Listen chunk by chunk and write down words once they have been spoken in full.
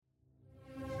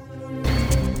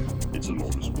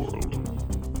Lorne's world.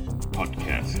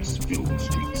 Podcasts fill the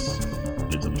streets.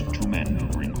 It's up to two men who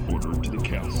bring order to the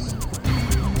chaos.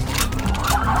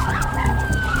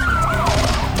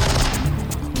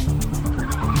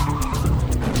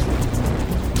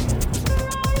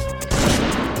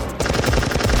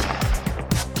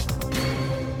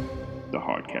 The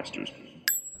Hardcasters.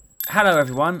 Hello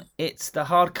everyone, it's the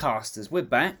Hardcasters. We're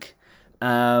back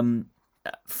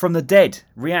from the dead,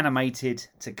 reanimated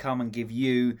to come and give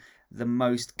you the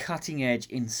most cutting edge,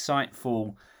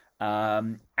 insightful,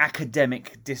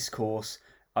 academic discourse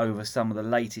over some of the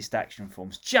latest action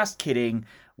films. Just kidding,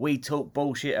 we talk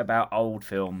bullshit about old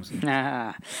films.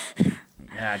 Ah,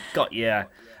 Got ya.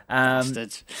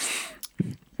 bastards.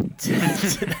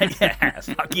 Yeah,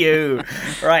 fuck you.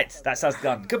 Right, that's us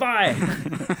done. Goodbye.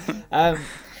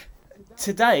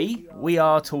 Today we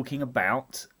are talking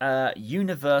about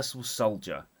Universal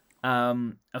Soldier,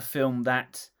 a film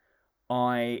that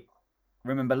I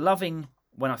remember loving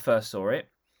when I first saw it.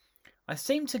 I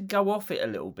seemed to go off it a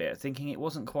little bit, thinking it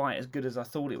wasn't quite as good as I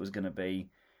thought it was going to be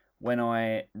when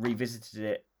I revisited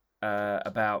it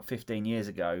about 15 years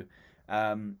ago,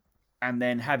 and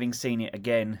then having seen it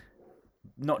again,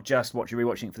 not just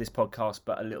rewatching it for this podcast,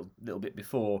 but a little bit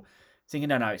before, thinking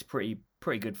no, it's pretty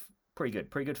good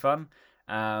fun.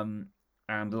 And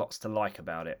lots to like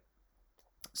about it.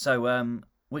 So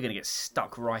we're going to get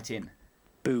stuck right in.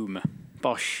 Boom.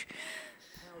 Bosh.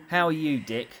 How are you,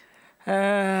 Dick?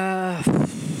 Yeah,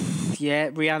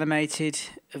 reanimated,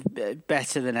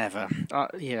 better than ever.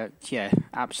 Yeah,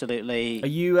 absolutely. Are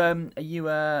you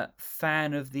a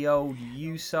fan of the old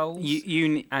U-Souls?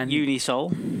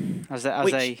 Unisol,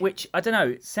 which I don't know.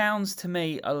 It sounds to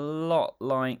me a lot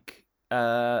like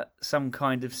some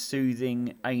kind of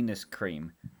soothing anus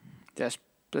cream. I think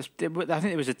there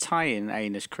was a tie-in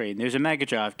anus cream. There was a Mega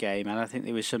Drive game, and I think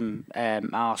there was some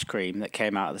arse cream that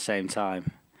came out at the same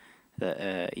time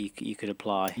that you could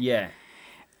apply. Yeah.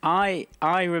 I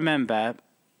remember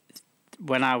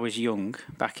when I was young,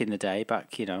 back in the day,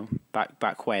 back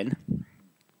when,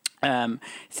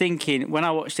 thinking, when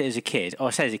I watched it as a kid, or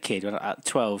I say as a kid, when at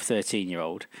 12,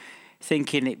 13-year-old,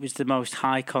 thinking it was the most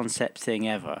high concept thing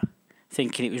ever.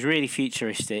 Thinking it was really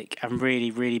futuristic and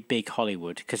really, really big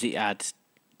Hollywood, because it had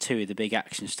two of the big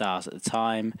action stars at the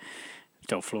time,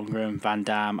 Dolph Lundgren, Van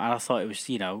Damme, and I thought it was,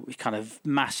 kind of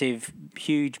massive,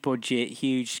 huge budget,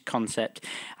 huge concept.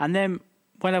 And then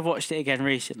when I watched it again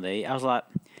recently, I was like,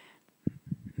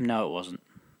 no, it wasn't.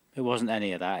 It wasn't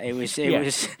any of that. It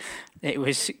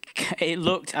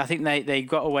looked, I think they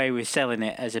got away with selling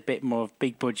it as a bit more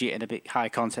big budget and a bit high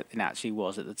concept than it actually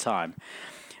was at the time.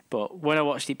 But when I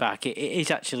watched it back, it is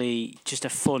actually just a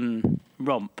fun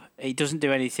romp. It doesn't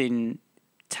do anything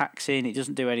taxing. It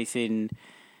doesn't do anything,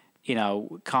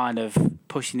 kind of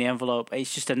pushing the envelope.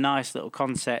 It's just a nice little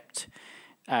concept,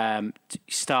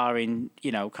 starring,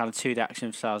 kind of two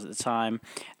action stars at the time.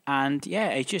 And yeah,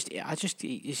 it's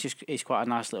quite a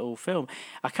nice little film.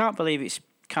 I can't believe it's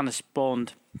kind of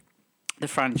spawned the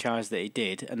franchise that it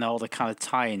did and all the kind of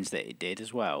tie-ins that it did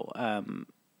as well.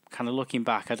 Kind of looking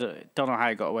back, I don't know how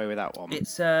I got away with that one.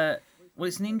 It's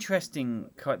it's an interesting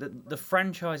kind. The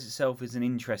franchise itself is an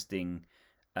interesting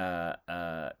kind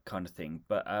of thing,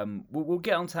 but we'll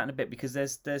get onto that in a bit, because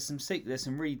there's some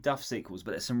really duff sequels,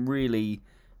 but there's some really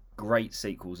great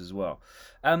sequels as well.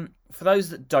 For those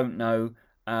that don't know,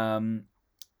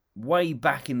 way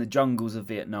back in the jungles of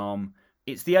Vietnam,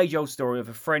 it's the age-old story of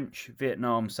a French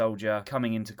Vietnam soldier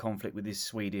coming into conflict with his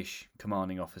Swedish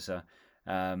commanding officer.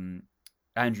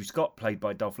 Andrew Scott, played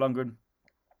by Dolph Lundgren,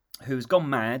 who has gone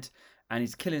mad and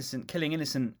is killing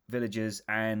innocent villagers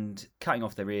and cutting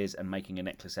off their ears and making a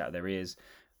necklace out of their ears.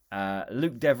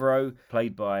 Luke Devereaux,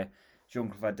 played by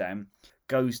Jean-Claude Van Damme,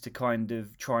 goes to kind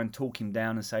of try and talk him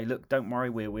down and say, "Look, don't worry,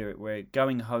 we're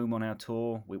going home on our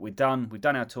tour. We're done. We've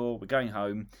done our tour. We're going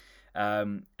home."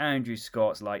 Andrew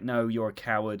Scott's like, "No, you're a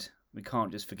coward. We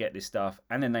can't just forget this stuff."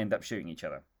 And then they end up shooting each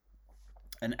other.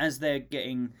 And as they're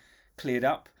getting cleared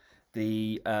up,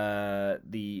 the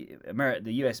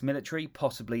US military,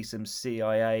 possibly some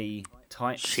CIA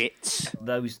types, shits,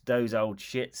 those old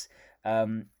shits,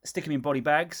 stick them in body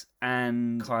bags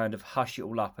and kind of hush it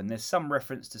all up. And there's some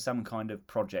reference to some kind of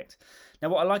project. Now,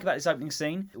 what I like about this opening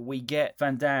scene, we get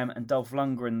Van Damme and Dolph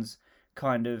Lundgren's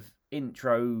kind of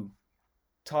intro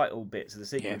title bits of the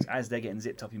sequence as they're getting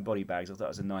zipped up in body bags. I thought that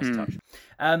was a nice touch.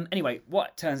 Anyway,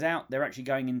 what turns out, they're actually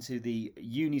going into the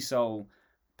Unisol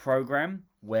program,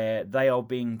 where they are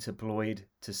being deployed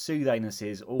to soothe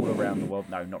anuses all around the world.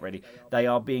 No, not really. They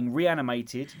are being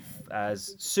reanimated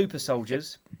as super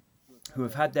soldiers who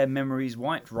have had their memories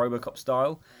wiped, Robocop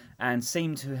style, and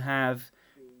seem to have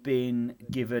been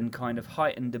given kind of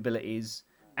heightened abilities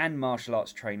and martial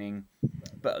arts training,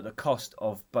 but at the cost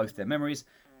of both their memories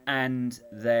and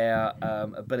their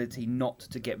ability not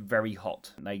to get very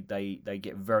hot. They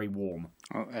get very warm.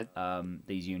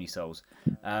 These Unisouls.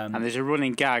 And there's a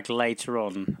running gag later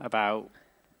on about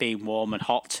being warm and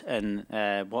hot and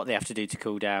what they have to do to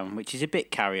cool down, which is a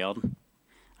bit carry on.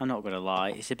 I'm not going to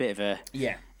lie, it's a bit of a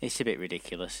it's a bit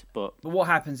ridiculous. But what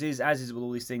happens is, as is with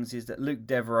all these things, is that Luke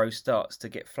Devereaux starts to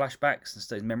get flashbacks and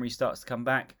so his memory starts to come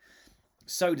back.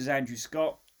 So does Andrew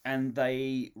Scott, and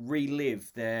they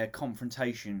relive their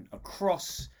confrontation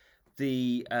across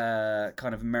the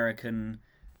kind of American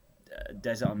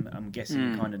desert. I'm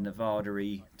guessing kind of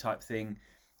Nevada-y type thing.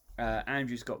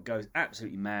 Andrew Scott goes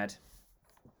absolutely mad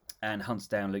and hunts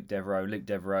down Luke Devereaux. Luke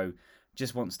Devereaux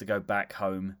just wants to go back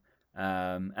home,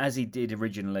 as he did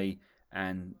originally,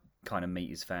 and kind of meet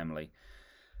his family.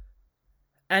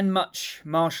 And much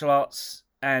martial arts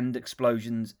and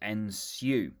explosions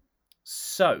ensue.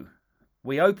 So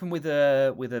we open with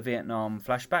a Vietnam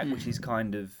flashback, which is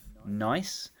kind of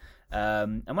nice.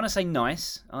 And when I say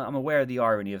nice, I'm aware of the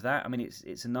irony of that. I mean,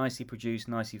 it's a nicely produced,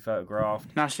 nicely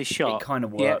photographed, nicely shot. It kind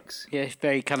of works. Yeah, it's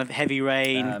very kind of heavy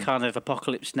rain, kind of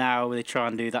Apocalypse Now, where they try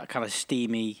and do that kind of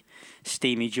steamy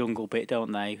jungle bit,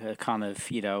 don't they? Kind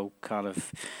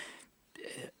of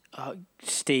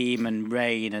steam and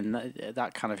rain and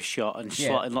that kind of shot,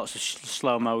 and lots of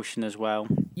slow motion as well.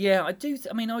 Yeah, I do.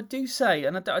 I do say,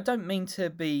 and I don't mean to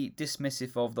be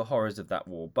dismissive of the horrors of that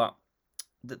war, but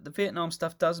the Vietnam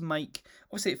stuff does make.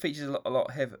 Obviously, it features a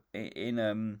lot heavily in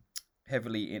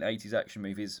 80s action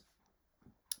movies,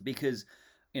 because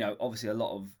obviously a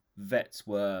lot of vets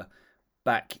were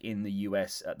back in the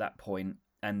US at that point,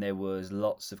 and there was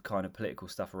lots of kind of political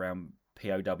stuff around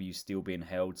POWs still being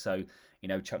held. So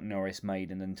Chuck Norris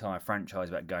made an entire franchise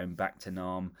about going back to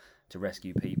Nam to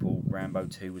rescue people. Rambo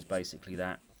 2 was basically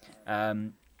that.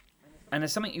 And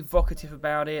there's something evocative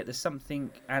about it. There's something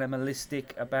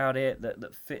animalistic about it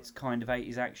that fits kind of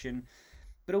 80s action.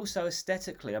 But also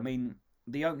aesthetically, I mean,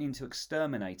 the opening to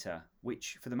Exterminator,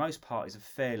 which for the most part is a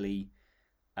fairly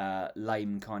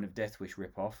lame kind of Death Wish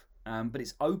ripoff, but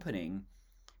its opening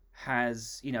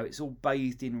has, it's all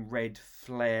bathed in red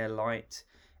flare light.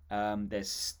 There's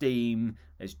steam,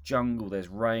 there's jungle, there's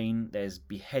rain, there's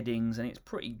beheadings, and it's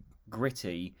pretty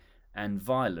gritty and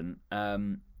violent.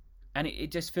 And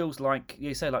it just feels like,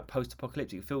 you say, like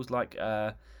post-apocalyptic. It feels like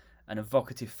an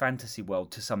evocative fantasy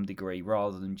world to some degree,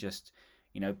 rather than just,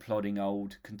 plodding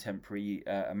old contemporary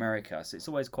America. So it's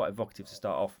always quite evocative to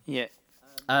start off. Yeah.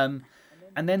 And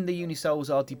then the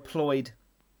Unisouls are deployed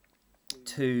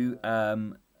to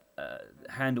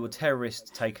handle a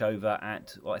terrorist takeover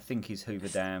at what I think is Hoover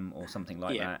Dam or something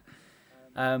like that.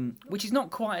 Which is not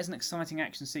quite as an exciting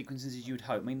action sequence as you'd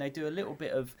hope. I mean, they do a little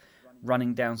bit of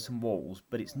running down some walls,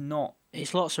 but it's not.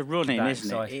 It's lots of running,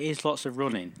 isn't it? It is lots of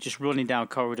running, just running down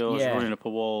corridors, running up a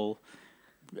wall,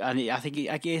 and I think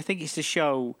it's to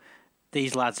show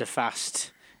these lads are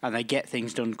fast and they get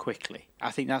things done quickly. I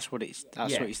think that's what it's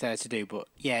there to do. But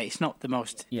it's not the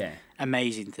most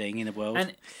amazing thing in the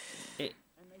world.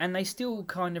 And they still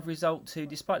kind of result to,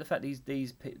 despite the fact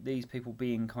these people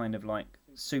being kind of like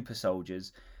super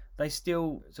soldiers, they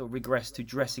still sort of regress to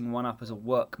dressing one up as a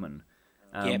workman.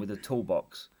 With a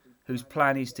toolbox, whose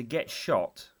plan is to get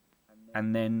shot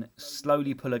and then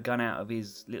slowly pull a gun out of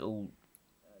his little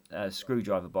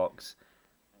screwdriver box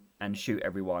and shoot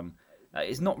everyone.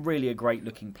 It's not really a great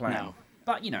looking plan,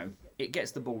 but it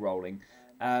gets the ball rolling.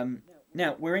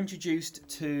 Now we're introduced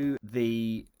to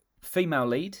the female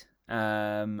lead,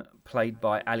 played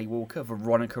by Ali Walker,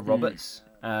 Veronica Roberts,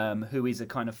 who is a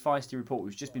kind of feisty reporter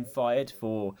who's just been fired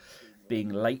for being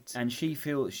late, and she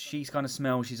feels she's kind of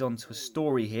smells she's onto a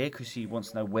story here because she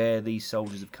wants to know where these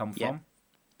soldiers have come from.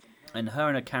 And her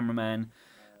and her cameraman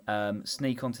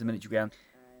sneak onto the military ground,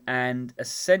 and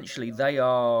essentially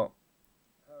her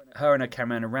and her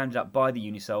cameraman are rounded up by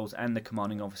the Unisouls and the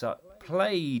commanding officer,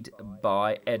 played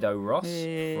by Edo Ross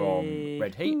from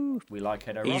Red Heat. We like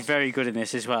Edo Ross. He's very good in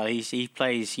this as well. He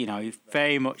plays,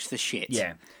 very much the shit.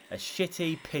 Yeah, a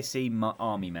shitty, pissy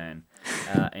army man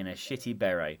in a shitty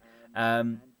beret.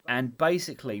 And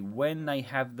basically, when they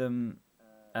have them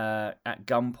at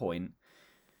gunpoint,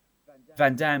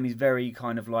 Van Damme is very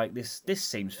kind of like, this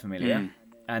seems familiar.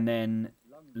 And then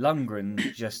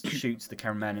Lundgren just shoots the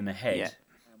cameraman in the head.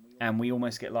 And we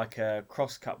almost get like a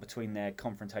cross-cut between their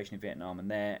confrontation in Vietnam and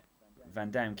their...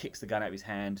 Van Damme kicks the gun out of his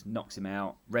hand, knocks him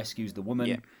out, rescues the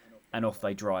woman, and off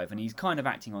they drive. And he's kind of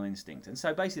acting on instinct. And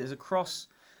so basically there's a cross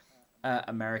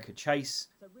America Chase.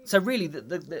 So really,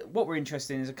 what we're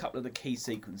interested in is a couple of the key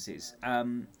sequences,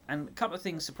 and a couple of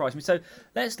things surprised me. So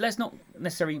let's not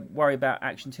necessarily worry about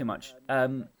action too much.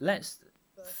 Let's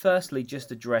firstly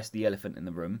just address the elephant in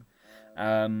the room,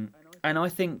 and I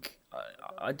think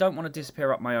I don't want to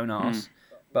disappear up my own arse,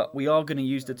 but we are going to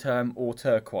use the term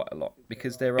auteur quite a lot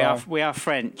because we are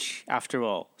French after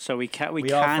all, so we can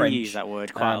use that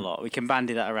word quite a lot. We can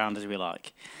bandy that around as we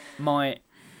like.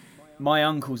 My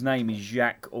uncle's name is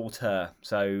Jacques Auteur,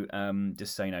 so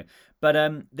just so you know. But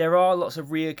there are lots of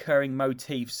reoccurring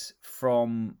motifs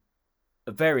from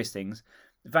various things.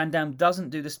 Van Damme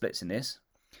doesn't do the splits in this,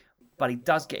 but he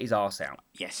does get his arse out.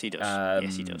 Yes, he does.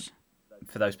 Yes, he does.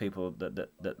 For those people that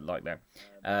like that.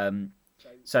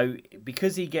 So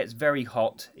because he gets very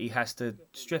hot, he has to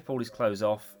strip all his clothes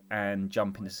off and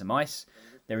jump into some ice.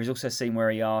 There is also a scene where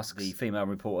he asks the female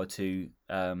reporter to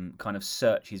kind of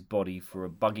search his body for a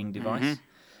bugging device.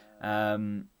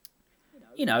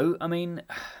 You know, I mean,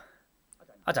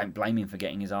 I don't blame him for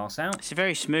getting his arse out. It's a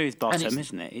very smooth bottom,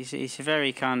 isn't it? It's a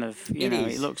very kind of,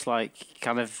 it looks like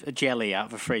kind of a jelly out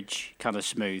of a fridge, kind of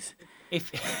smooth.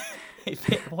 If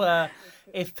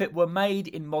it were made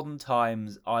in modern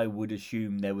times, I would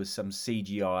assume there was some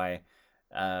CGI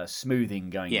smoothing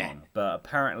going on, but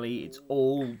apparently it's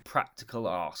all practical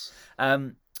arse.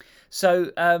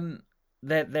 So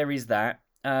there is that.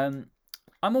 I'm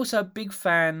also a big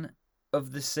fan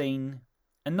of the scene,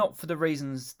 and not for the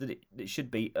reasons that it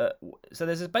should be. So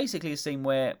there's basically a scene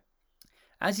where,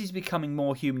 as he's becoming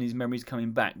more human, his memory's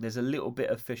coming back. There's a little bit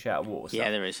of fish out of water. Yeah,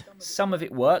 there is. Some of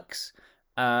it works.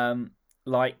 There's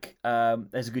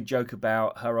a good joke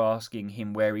about her asking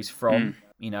him where he's from.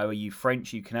 You know, are you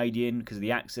French, are you Canadian? Because of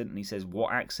the accent. And he says,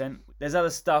 what accent? There's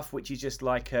other stuff which is just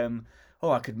like,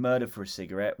 I could murder for a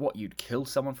cigarette. What, you'd kill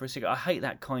someone for a cigarette? I hate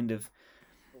that kind of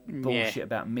bullshit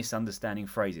about misunderstanding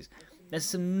phrases. There's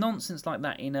some nonsense like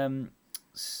that in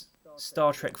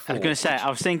Star Trek 4. I was going to say, I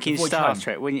was thinking Star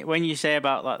Trek. When you say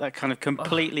about like that kind of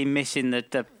completely missing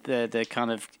the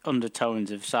kind of undertones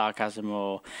of sarcasm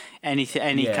or any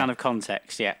kind of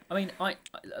context, I mean,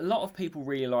 a lot of people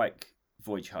really like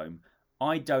Voyage Home.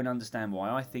 I don't understand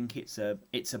why. I think it's a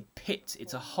pit,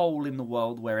 it's a hole in the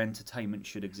world where entertainment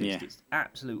should exist. Yeah. It's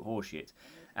absolute horseshit.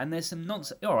 And there's some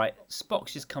nonsense. All right,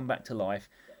 Spock's just come back to life,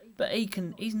 but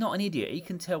he's not an idiot. He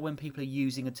can tell when people are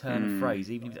using a turn of phrase.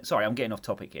 Even if, sorry, I'm getting off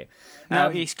topic here. No,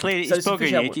 he's clearly it's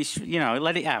bugging you. Just,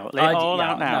 let it out. Let it all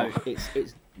out now. No,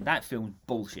 it's that film's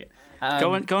bullshit.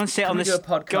 Go and sit on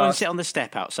the go and sit on the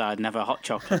step outside and have a hot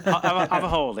chocolate. have a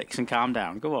Horlicks and calm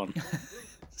down. Go on.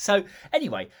 So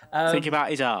anyway, think about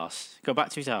his arse. Go back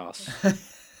to his arse.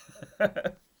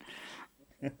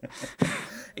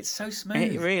 It's so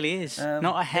smooth. It really is.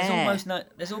 Not a hair.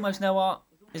 There's almost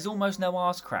no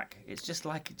arse crack. It's just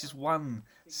one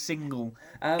single.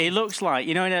 It looks like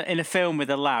in a film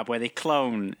with a lab where they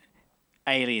clone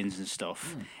aliens and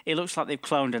stuff. It looks like they've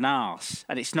cloned an arse,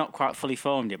 and it's not quite fully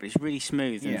formed yet, but it's really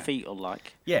smooth and fetal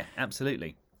like. Yeah,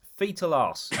 absolutely. Fetal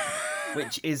arse.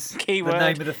 Which is keyword, the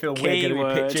name of the film we're going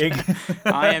to be pitching.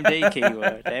 IMD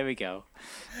keyword. There we go.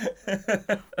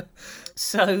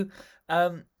 So,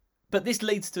 but this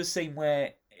leads to a scene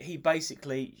where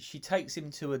she takes him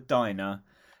to a diner,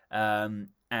 and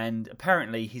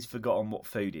apparently he's forgotten what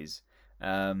food is.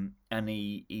 And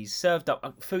he's served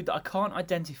up food that I can't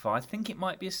identify. I think it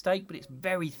might be a steak, but it's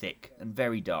very thick and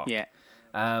very dark. Yeah.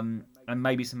 And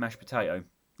maybe some mashed potato.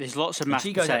 There's lots of mashed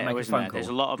potato, isn't there? There's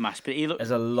a lot of mashed potato.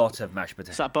 There's a lot of mashed potato.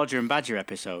 It's that Bodger and Badger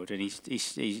episode, and he's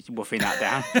woofing that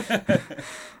down.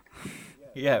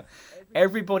 Yeah.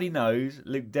 Everybody knows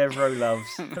Luke Devereaux loves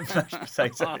mashed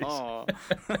potatoes. Oh.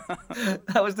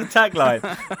 That was the tagline.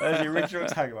 That was the original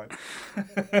tagline.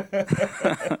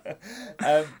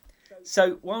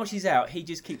 So while she's out, he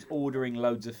just keeps ordering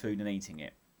loads of food and eating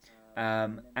it.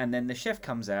 And then the chef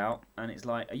comes out and it's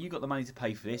like, "Have you got the money to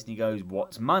pay for this?" And he goes,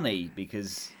 "What's money?"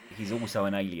 Because he's also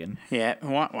an alien. Yeah,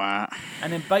 what?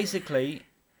 And then basically,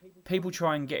 people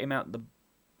try and get him out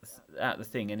the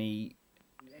thing, and he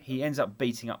ends up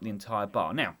beating up the entire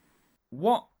bar. Now,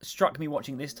 what struck me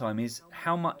watching this time is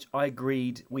how much I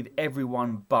agreed with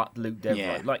everyone but Luke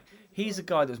Devereaux. Yeah. Like, he's a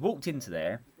guy that's walked into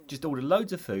there, just ordered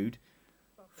loads of food,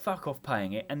 fuck off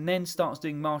paying it, and then starts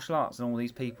doing martial arts on all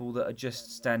these people that are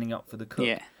just standing up for the cook.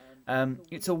 Yeah.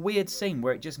 It's a weird scene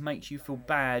where it just makes you feel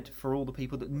bad for all the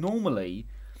people that normally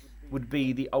would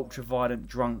be the ultra-violent,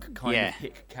 drunk kind of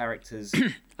hick characters.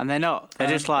 And they're not. They're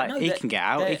just like, he can get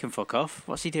out, he can fuck off.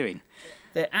 What's he doing?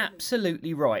 They're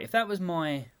absolutely right. If that was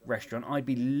my restaurant, I'd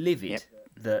be livid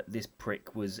that this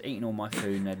prick was eating all my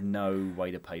food and had no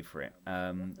way to pay for it.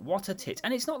 What a tit.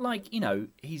 And it's not like,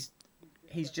 he's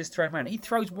he's just thrown around. He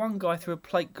throws one guy through a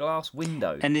plate glass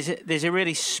window. And there's a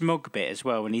really smug bit as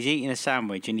well when he's eating a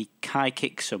sandwich and he high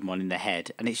kicks someone in the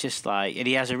head, and it's just like, and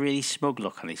he has a really smug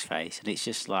look on his face, and it's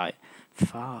just like,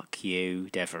 fuck you,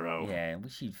 Devereaux. Yeah, I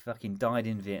wish he'd fucking died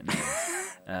in Vietnam.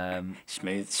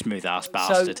 Smooth ass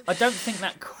bastard. So I don't think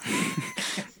that.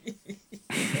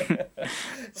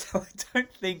 So I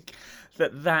don't think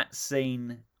that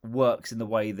scene works in the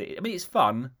way that. I mean, it's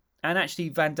fun, and actually,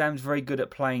 Van Damme's very good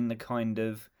at playing the kind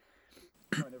of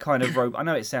I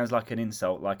know it sounds like an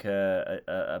insult, like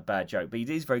a bad joke, but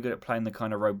he is very good at playing the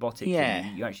kind of robotic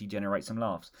thing. You actually generate some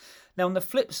laughs. Now, on the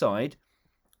flip side,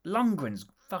 Lundgren's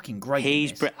fucking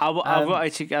great. I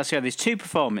wanted to say there's two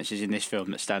performances in this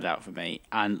film that stand out for me,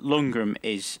 and Lundgren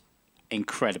is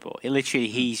incredible.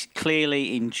 He's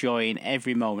clearly enjoying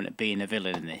every moment of being a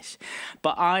villain in this.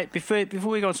 But before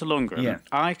we go on to Lundgren,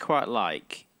 I quite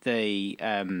like the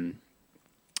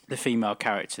female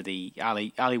character, the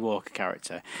Ali Walker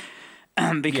character,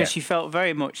 because she felt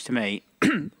very much to me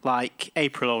like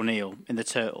April O'Neil in the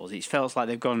Turtles. It feels like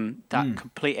they've gone that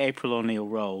complete April O'Neil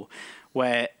role,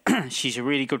 where she's a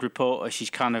really good reporter. She's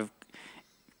kind of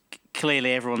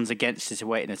clearly everyone's against her, to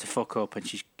waiting her to fuck up, and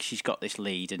she's got this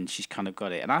lead, and she's kind of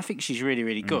got it. And I think she's really,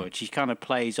 really good. She kind of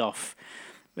plays off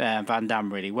Van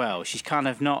Damme really well. She's kind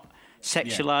of not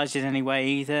sexualized in any way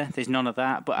either. There's none of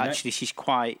that. But actually, she's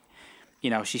quite,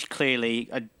 she's clearly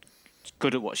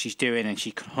good at what she's doing, and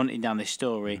she's hunting down this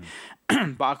story.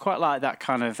 But I quite like that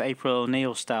kind of April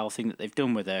O'Neil style thing that they've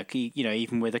done with her.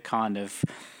 Even with a kind of,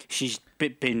 she's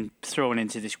been thrown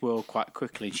into this world quite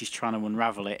quickly, and she's trying to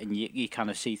unravel it, and you kind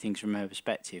of see things from her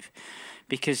perspective.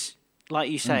 Because,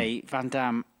 like you say, Van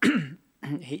Damme,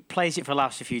 he plays it for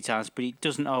laughs a few times, but it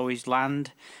doesn't always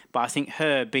land. But I think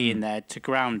her being there to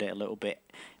ground it a little bit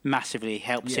massively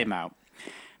helps him out.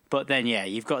 But then,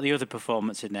 you've got the other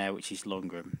performance in there, which is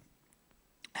Lundgren,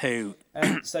 who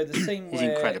so the scene is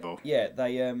incredible. Yeah,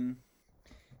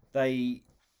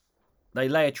 they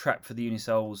lay a trap for the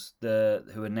Unisouls,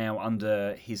 who are now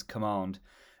under his command,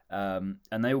 and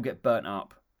they all get burnt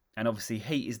up. And obviously,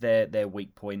 heat is their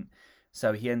weak point.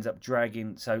 So he ends up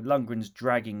Lundgren's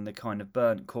dragging the kind of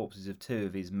burnt corpses of two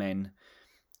of his men,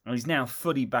 and he's now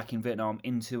fully back in Vietnam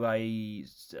into a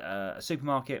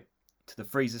supermarket, to the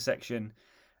freezer section,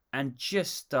 and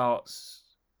just starts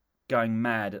going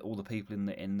mad at all the people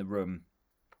in the room,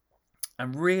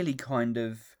 and really kind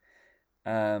of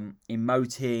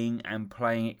emoting and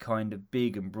playing it kind of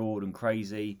big and broad and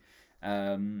crazy.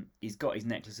 He's got his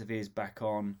necklace of ears back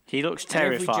on. He looks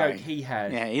terrifying. Every joke he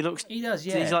has. Yeah, he does.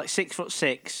 Yeah, he's like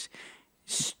 6'6",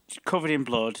 covered in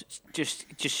blood, just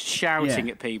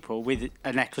shouting at people with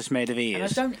a necklace made of ears. And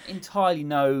I don't entirely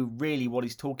know really what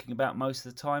he's talking about most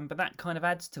of the time, but that kind of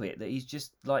adds to it, that he's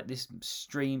just like this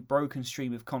broken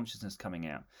stream of consciousness coming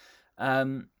out.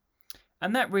 And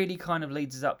that really kind of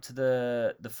leads us up to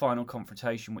the final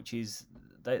confrontation, which is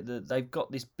they've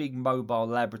got this big mobile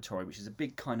laboratory, which is a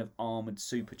big kind of armoured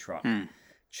super truck,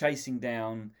 chasing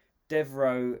down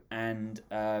Devereaux and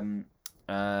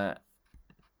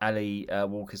Ali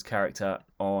Walker's character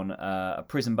on a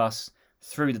prison bus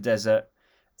through the desert.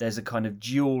 There's a kind of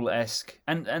duel-esque,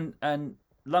 and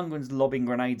Lundgren's lobbing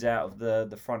grenades out of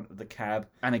the front of the cab,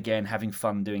 and again having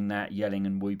fun doing that, yelling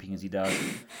and whooping as he does.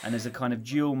 And there's a kind of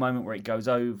duel moment where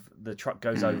the truck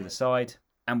goes over the side,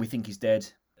 and we think he's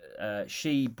dead.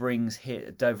 She brings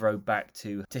Devereaux back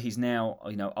to his now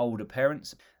older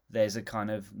parents. There's a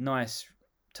kind of nice,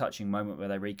 touching moment where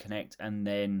they reconnect, and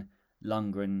then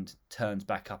Lundgren turns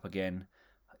back up again.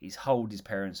 He's hold his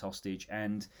parents hostage,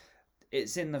 and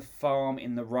it's in the farm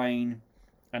in the rain,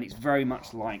 and it's very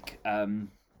much like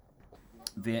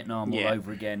Vietnam all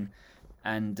over again.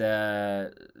 And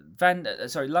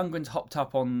Lundgren's hopped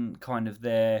up on kind of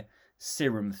their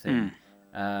serum thing,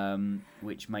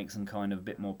 which makes them kind of a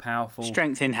bit more powerful.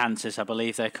 Strength enhancers, I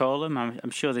believe they call them.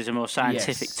 I'm sure there's a more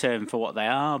scientific term for what they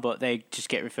are, but they just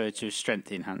get referred to as strength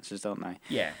enhancers, don't they?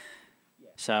 Yeah.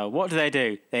 So what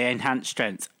do? They enhance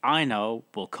strength. I know,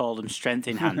 we'll call them strength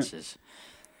enhancers.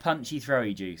 Punchy,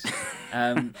 throwy juice.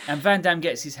 And Van Damme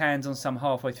gets his hands on some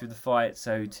halfway through the fight,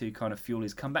 so to kind of fuel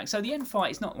his comeback. So the end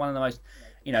fight is not one of the most,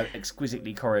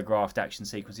 exquisitely choreographed action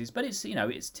sequences, but it's,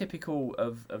 it's typical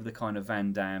of the kind of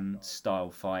Van Damme style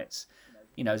fights.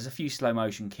 There's a few slow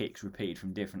motion kicks repeated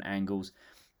from different angles,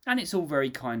 and it's all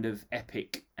very kind of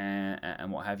epic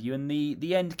and what have you. And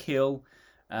the end kill,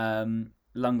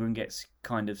 Lundgren gets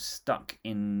kind of stuck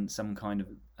in some kind of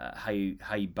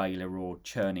hay baler or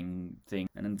churning thing,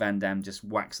 and then Van Damme just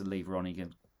whacks the lever on, he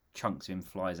chunks him,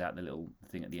 flies out the little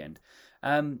thing at the end.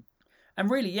 And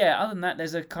really, other than that,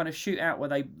 there's a kind of shootout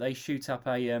where they shoot up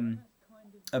a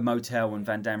a motel and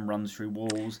Van Damme runs through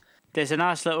walls. There's a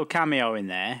nice little cameo in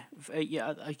there.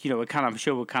 Yeah, I'm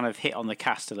sure we'll kind of hit on the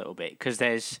cast a little bit because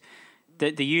there's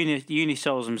the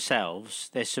Unisouls themselves.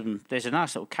 There's a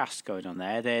nice little cast going on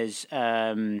there. There's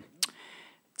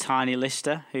Tiny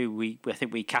Lister, who I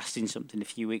think we cast in something a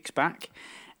few weeks back,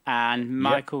 and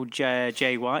Michael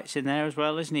J. White's in there as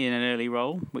well, isn't he, in an early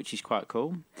role, which is quite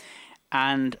cool.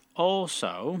 And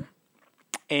also,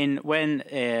 when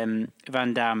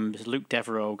Van Damme's Luke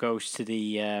Devereaux goes to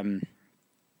the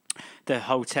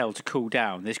hotel to cool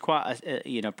down, there's quite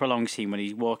a prolonged scene when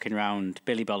he's walking around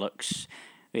Billy Bollocks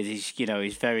with his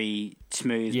very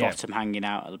smooth bottom hanging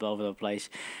out all over the place,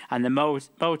 and the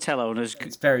motel owner's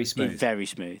it's very smooth. Very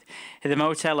smooth. The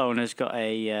motel owner's got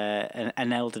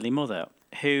an elderly mother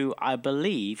who I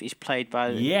believe is played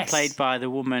by the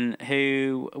woman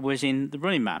who was in The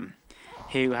Running Man,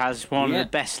 who has one of the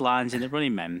best lines in The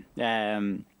Running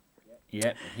Man.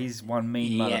 He's one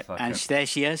mean motherfucker. And there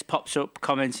she is, pops up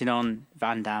commenting on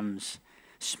Van Damme's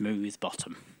smooth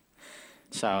bottom.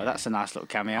 So that's a nice little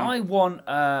cameo.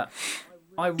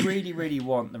 I really, really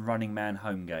want the Running Man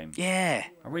home game. Yeah.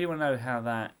 I really want to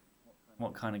know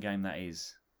what kind of game that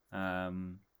is.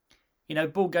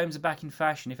 Board games are back in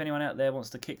fashion. If anyone out there wants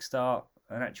to kickstart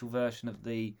an actual version of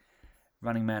the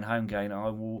Running Man home game, I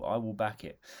will back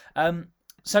it.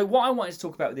 So what I wanted to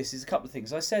talk about with this is a couple of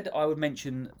things. I said I would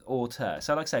mention auteur.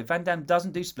 So like I say, Van Damme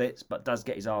doesn't do splits, but does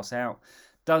get his arse out,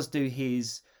 does do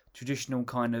his traditional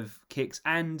kind of kicks,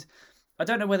 and I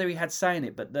don't know whether he had say in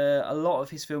it, but a lot of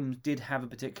his films did have a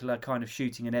particular kind of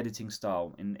shooting and editing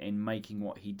style in making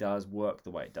what he does work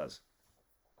the way it does.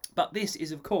 But this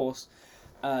is, of course,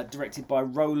 directed by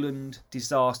Roland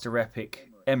Disaster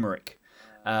Epic Emmerich.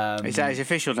 Is that his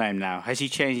official name now? Has he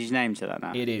changed his name to that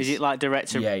now? It is. Is it like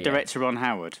director Ron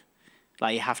Howard?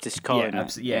 Like you have to call it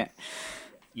that?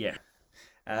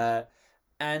 Yeah.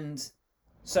 And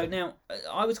so now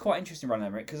I was quite interested in Roland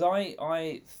Emmerich because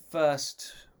I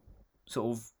first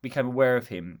sort of became aware of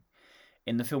him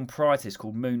in the film prior to this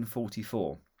called Moon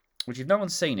 44, which if no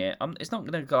one's seen it, it's not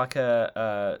going to go like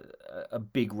a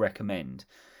big recommend,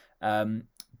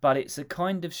 but it's a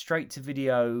kind of straight to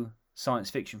video science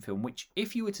fiction film, which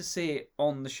if you were to see it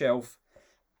on the shelf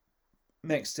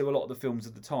next to a lot of the films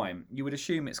of the time, you would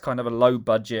assume it's kind of a low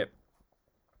budget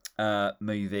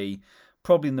movie,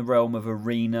 probably in the realm of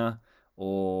Arena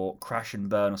or Crash and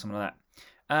Burn or something like that.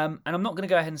 And I'm not going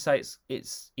to go ahead and say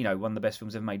it's one of the best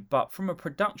films ever made, but from a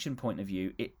production point of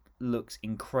view, it looks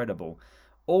incredible.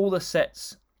 All the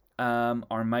sets are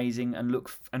amazing and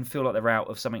look and feel like they're out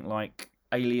of something like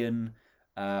Alien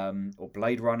or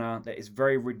Blade Runner. There is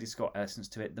very Ridley Scott essence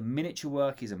to it. The miniature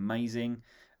work is amazing.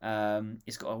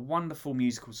 It's got a wonderful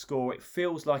musical score. It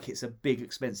feels like it's a big,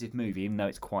 expensive movie, even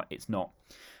though it's not.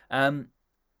 And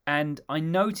I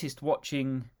noticed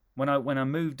watching. When I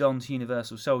moved on to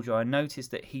Universal Soldier, I noticed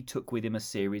that he took with him a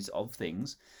series of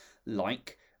things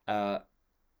like in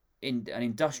an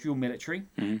industrial military.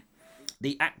 Mm-hmm.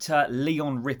 The actor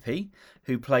Leon Rippey,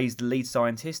 who plays the lead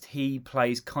scientist, he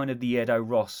plays kind of the Edo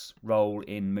Ross role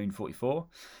in Moon 44.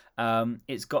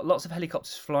 It's got lots of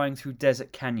helicopters flying through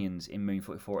desert canyons in Moon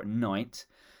 44 at night,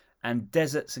 and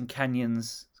deserts and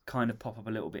canyons kind of pop up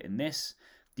a little bit in this.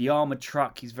 The armoured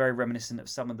truck is very reminiscent of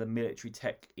some of the military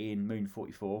tech in Moon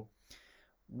 44.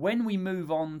 When we move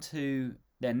on to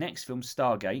their next film,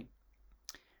 Stargate,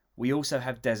 we also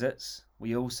have deserts.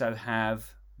 We also have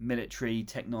military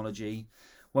technology.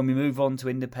 When we move on to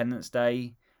Independence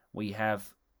Day, we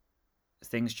have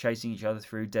things chasing each other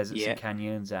through deserts and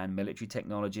canyons and military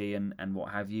technology and what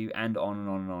have you, and on and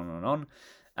on and on and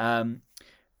on.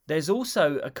 There's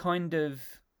also a kind of,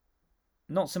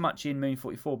 not so much in Moon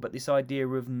 44, but this idea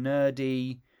of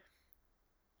nerdy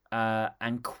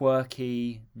and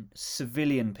quirky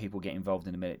civilian people get involved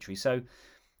in the military. So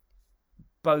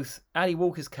both Ali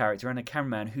Walker's character and a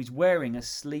cameraman who's wearing a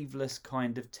sleeveless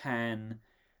kind of tan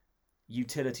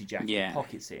utility jacket with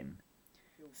pockets in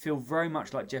feel very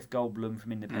much like Jeff Goldblum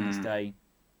from Independence Day.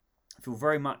 Feel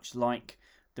very much like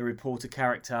the reporter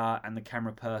character and the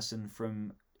camera person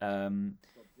from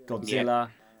Godzilla.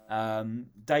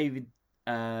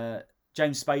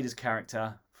 James Spader's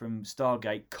character from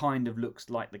Stargate kind of looks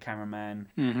like the cameraman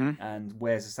and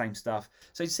wears the same stuff.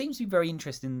 So it seems to be very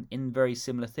interested in very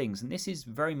similar things. And this is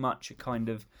very much a kind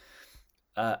of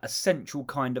a central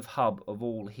kind of hub of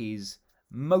all his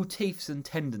motifs and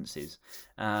tendencies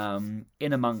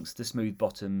in amongst the smooth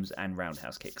bottoms and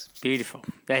roundhouse kicks. Beautiful.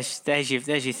 There's your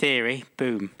theory.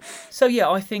 Boom. So yeah,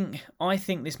 I think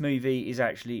this movie is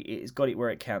actually, it's got it where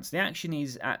it counts. The action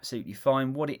is absolutely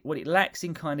fine. What it lacks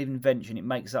in kind of invention, it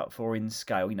makes up for in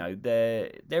scale.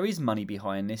 There is money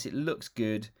behind this. It looks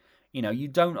good. You know, you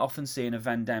don't often see in a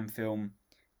Van Damme film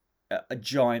a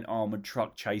giant armoured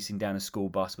truck chasing down a school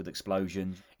bus with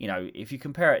explosions. You know, if you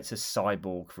compare it to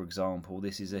Cyborg, for example,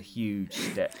 this is a huge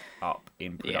step up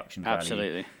in production value.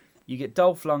 Absolutely. You get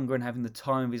Dolph Lundgren having the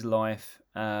time of his life,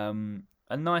 a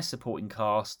nice supporting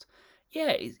cast.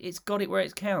 Yeah, it's got it where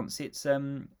it counts. It's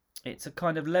a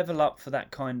kind of level up for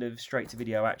that kind of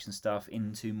straight-to-video action stuff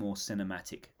into more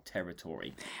cinematic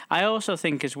territory. I also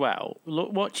think as well,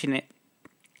 watching it,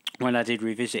 when I did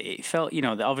revisit it, it felt, you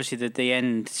know, that obviously the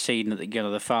end scene at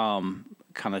the farm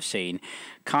kind of scene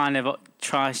kind of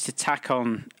tries to tack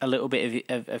on a little bit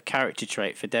of character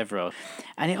trait for Devereaux,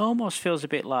 and it almost feels a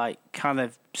bit like kind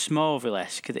of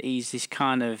Smallville-esque, that he's this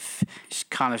kind of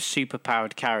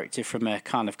superpowered character from a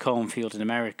kind of cornfield in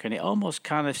America, and it almost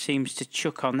kind of seems to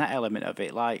chuck on that element of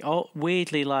it, like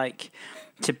weirdly like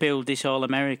to build this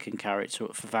all-American character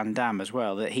up for Van Damme as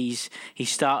well. That he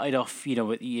started off, you know,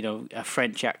 with a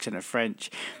French accent of French,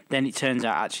 then it turns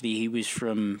out actually he was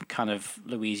from kind of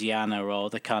Louisiana or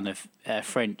the kind of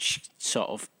French sort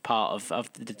of part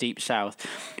of the deep south,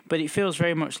 but it feels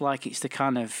very much like it's the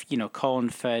kind of, you know,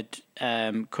 corn-fed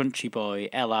country boy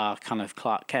LR kind of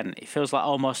Clark Kent. It feels like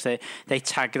almost they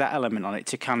tag that element on it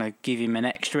to kind of give him an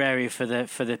extra area for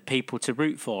the people to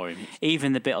root for him.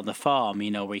 Even the bit on the farm,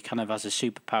 you know, where he kind of has a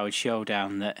superpowered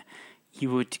showdown that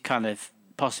you would kind of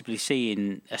possibly see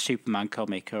in a Superman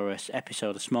comic or an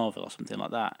episode of Smallville or something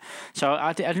like that. So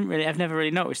I've never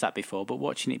really noticed that before, but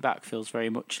watching it back feels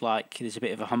very much like there's a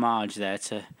bit of a homage there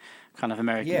to kind of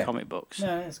American comic books.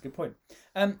 No, that's a good point.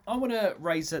 I want to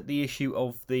raise the issue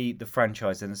of the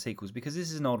franchise and the sequels, because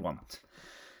this is an odd one.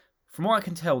 From what I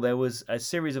can tell, there was a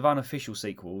series of unofficial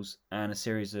sequels and a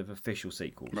series of official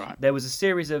sequels. Right. There was a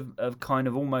series of kind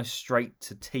of almost straight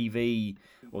to TV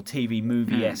or TV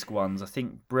movie-esque ones. I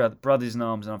think Brothers in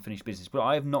Arms and Unfinished Business, but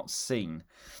I have not seen.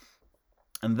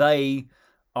 And they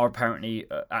are apparently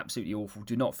absolutely awful,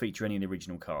 do not feature any of the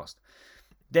original cast.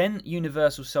 Then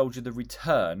Universal Soldier: The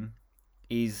Return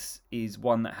is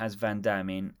one that has Van Damme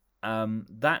in.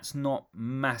 That's not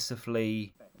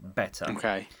massively better.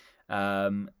 Okay.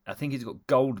 I think he's got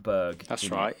Goldberg.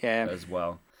 That's right, yeah. As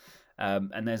well.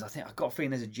 And I've got a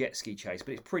feeling there's a jet ski chase,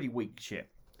 but it's pretty weak shit.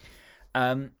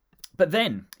 But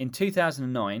then in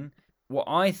 2009, what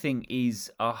I think is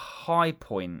a high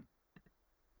point,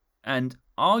 and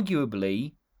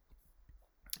arguably,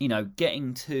 you know,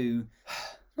 getting to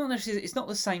not necessarily, it's not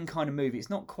the same kind of movie. It's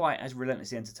not quite as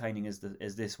relentlessly entertaining as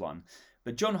this one.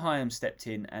 But John Hyams stepped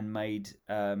in and made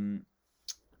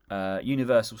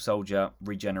Universal Soldier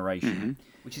Regeneration,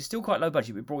 which is still quite low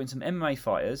budget. It brought in some MMA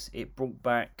fighters. It brought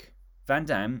back Van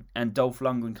Damme, and Dolph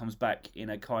Lundgren comes back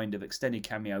in a kind of extended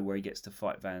cameo where he gets to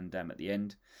fight Van Damme at the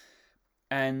end.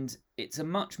 And it's a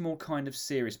much more kind of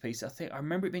serious piece. I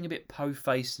remember it being a bit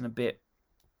po-faced and a bit,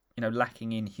 you know,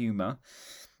 lacking in humour.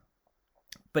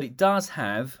 But it does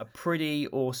have a pretty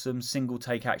awesome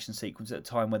single-take action sequence at a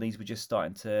time where these were just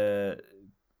starting to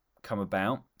come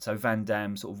about. So Van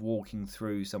Damme sort of walking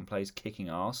through someplace kicking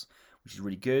ass, which is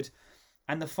really good.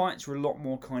 And the fights were a lot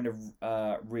more kind of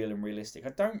real and realistic. I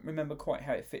don't remember quite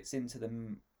how it fits into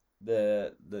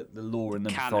the lore and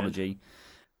the mythology.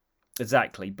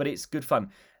 Exactly, but it's good fun.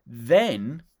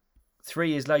 Then 3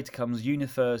 years later comes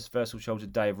Universal Soldier: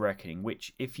 Day of Reckoning,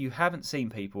 which, if you haven't seen,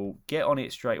 people, get on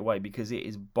it straight away because it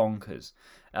is bonkers.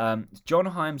 John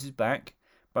Hyams is back.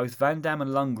 Both Van Damme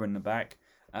and Lundgren are back.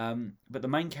 But the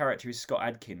main character is Scott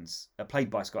Adkins, played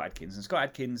by Scott Adkins. And Scott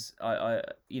Adkins,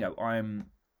 I'm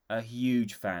a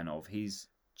huge fan of. He's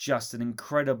just an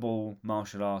incredible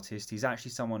martial artist. He's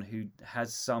actually someone who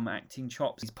has some acting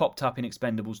chops. He's popped up in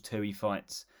Expendables 2. He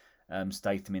fights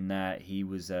Statham in that. He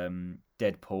was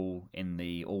Deadpool in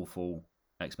the awful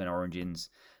X-Men Origins.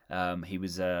 He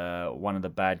was one of the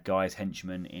bad guys,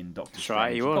 henchmen in Doctor Strange.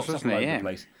 Right, he was, wasn't he?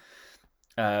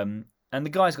 Yeah. And the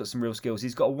guy's got some real skills.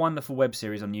 He's got a wonderful web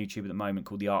series on YouTube at the moment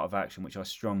called The Art of Action, which I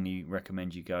strongly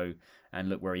recommend you go and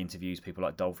look, where he interviews people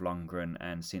like Dolph Lundgren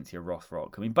and Cynthia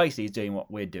Rothrock. I mean, basically he's doing what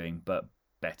we're doing, but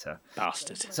better.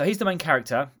 Bastard. So he's the main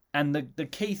character, and the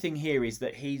key thing here is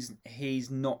that he's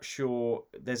not sure.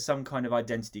 There's some kind of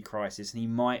identity crisis, and he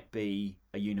might be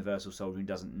a Universal Soldier who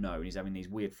doesn't know, and he's having these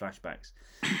weird flashbacks.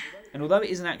 And although it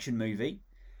is an action movie,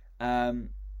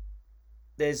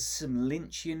 there's some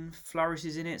Lynchian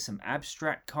flourishes in it, some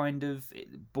abstract kind of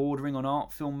bordering on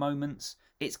art film moments.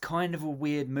 It's kind of a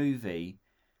weird movie.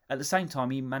 At the same time,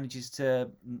 he manages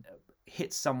to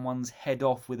hit someone's head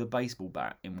off with a baseball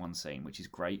bat in one scene, which is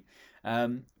great.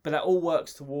 But that all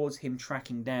works towards him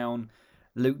tracking down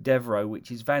Luke Devereaux, which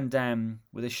is Van Damme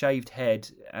with a shaved head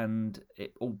and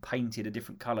it all painted a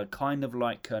different colour, kind of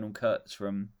like Colonel Kurtz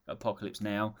from Apocalypse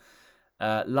Now.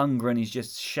 Lundgren is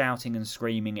just shouting and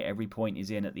screaming at every point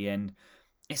he's in at the end.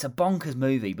 It's a bonkers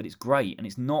movie, but it's great, and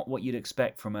it's not what you'd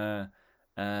expect from a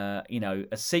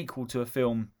sequel to a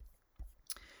film.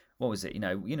 What was it?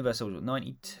 Universal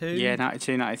 92? Yeah,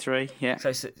 92, 93, yeah. So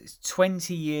it's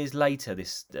 20 years later,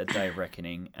 this Day of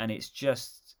Reckoning, and it's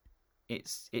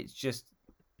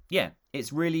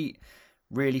really,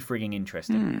 really frigging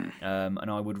interesting.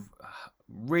 And I would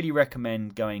really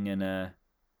recommend going and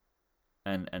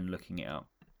looking it up.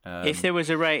 If there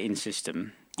was a rating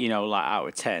system, like out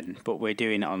of 10, but we're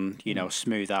doing it on,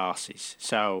 smooth arses.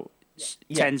 So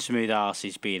 10 smooth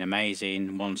arses being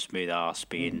amazing, 1 smooth arse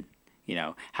being,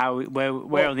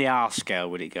 where on the arse scale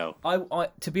would it go? I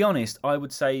to be honest, I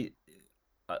would say,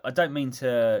 I don't mean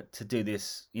to do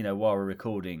this, while we're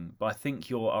recording, but I think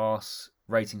your arse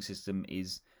rating system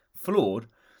is flawed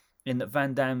in that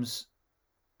Van Damme's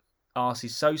arse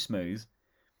is so smooth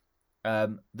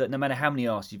that no matter how many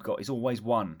arses you've got, it's always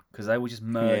one, because they will just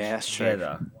merge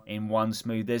together in one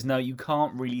smooth. You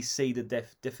can't really see the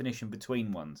definition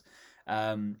between ones.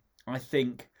 I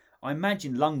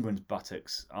imagine Lundgren's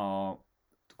buttocks are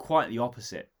quite the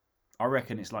opposite. I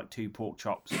reckon it's like 2 pork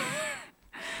chops.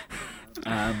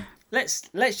 Let's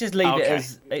just leave it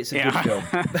as it's a good film,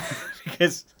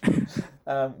 because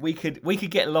we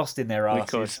could get lost in their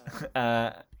arses.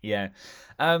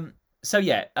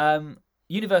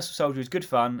 Universal Soldier is good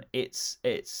fun. It's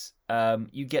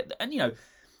you get, and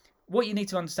what you need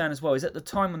to understand as well is at the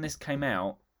time when this came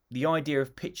out, the idea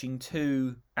of pitching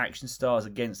 2 action stars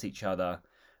against each other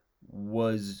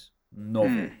was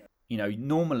novel.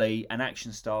 Normally an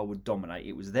action star would dominate.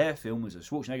 It was their film, it was a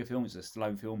Schwarzenegger film, it was a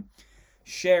Stallone film.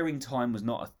 Sharing time was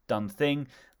not a done thing.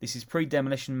 This is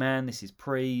pre-Demolition Man, this is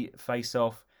pre-Face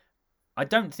Off. I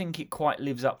don't think it quite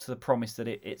lives up to the promise that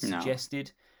it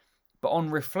suggested. But on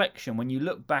reflection, when you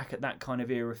look back at that kind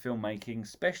of era of filmmaking,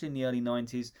 especially in the early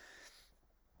 90s,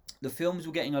 the films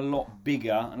were getting a lot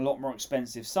bigger and a lot more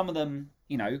expensive. Some of them,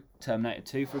 Terminator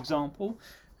 2, for example,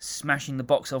 smashing the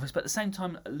box office, but at the same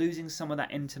time losing some of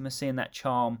that intimacy and that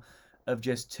charm of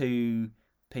just 2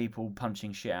 people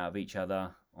punching shit out of each other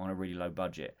on a really low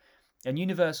budget. And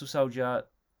Universal Soldier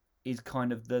is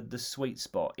kind of the sweet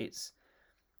spot. It's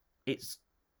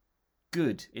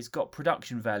good. It's got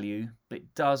production value, but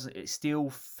it still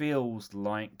feels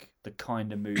like the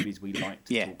kind of movies we like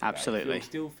to talk about. Absolutely. It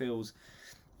still feels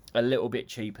a little bit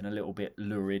cheap and a little bit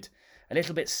lurid, a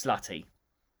little bit slutty.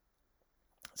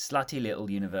 Slutty little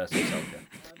Universal Soldier.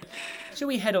 Shall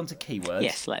we head on to keywords?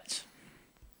 Yes, let's.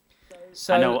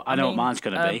 So I know what mine's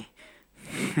going to be.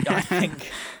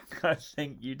 I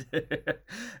think you do.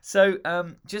 So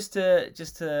just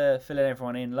to fill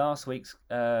everyone in, last week's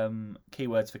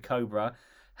keywords for Cobra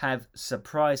have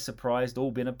surprised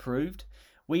all been approved.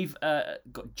 We've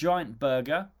got giant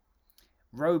burger,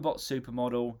 robot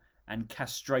supermodel, and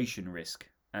castration risk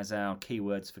as our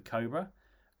keywords for Cobra.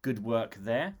 Good work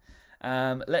there.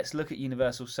 Let's look at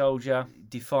Universal Soldier.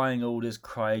 Defying orders,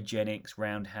 cryogenics,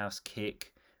 roundhouse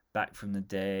kick, back from the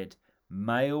dead,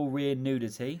 male rear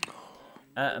nudity.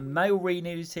 Male rear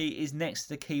nudity is next to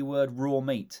the keyword raw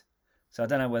meat. So I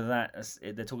don't know whether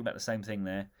they're talking about the same thing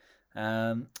there.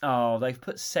 They've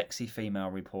put sexy female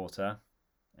reporter.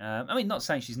 Not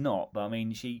saying she's not, but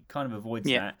she kind of avoids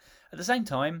that. At the same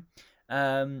time,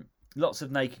 lots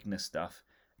of nakedness stuff.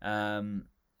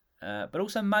 But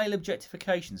also male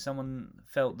objectification. Someone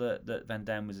felt that Van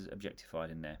Damme was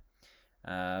objectified in there.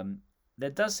 There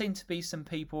does seem to be some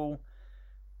people,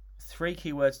 3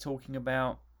 keywords talking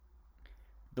about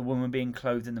the woman being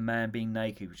clothed and the man being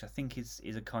naked, which I think is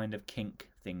a kind of kink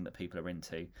thing that people are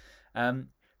into.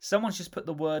 Someone's just put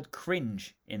the word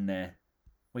cringe in there,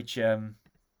 which,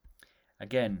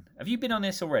 again, have you been on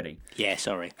this already? Yeah,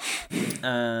 sorry.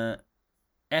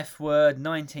 F word,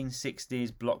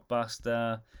 1960s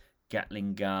blockbuster,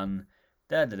 Gatling gun,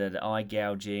 eye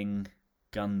gouging,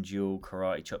 gun duel,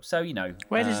 karate chop. So,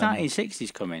 Where does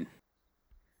 1960s come in?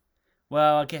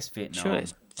 Well, I guess Vietnam. Sure,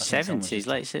 it's 70s,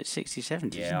 late 60s,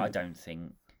 70s. Yeah, I don't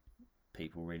think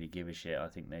people really give a shit. I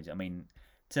think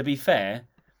to be fair,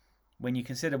 when you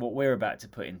consider what we're about to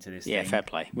put into this thing, fair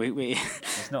play. We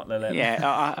it's not the level.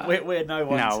 Yeah, we're no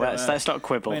ones. No, let's not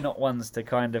quibble. We're not ones to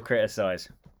kind of criticise.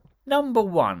 Number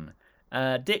 1,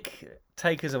 Dick,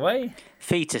 take us away.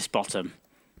 Fetus bottom.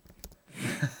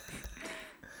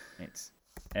 It's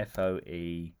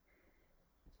FOE.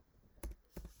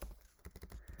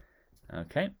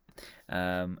 Okay.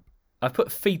 I've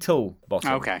put fetal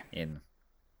bottom in.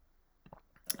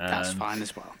 That's fine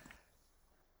as well.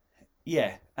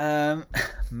 Yeah.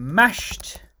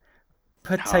 Mashed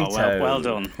potato. Oh, well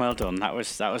done. That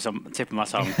was on the tip of my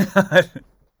tongue.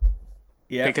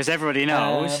 Yeah. Because everybody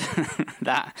knows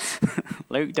that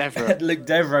Luke Devereaux. Luke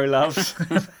Devereaux loves.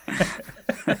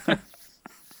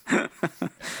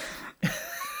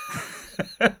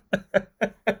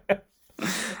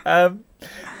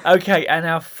 Okay, and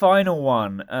our final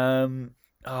one.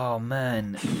 Oh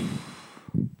man.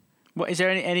 What is there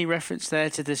any reference there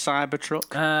to the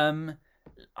Cybertruck?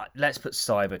 Let's put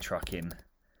Cybertruck in.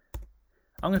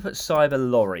 I'm going to put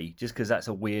Cyber Lorry just because that's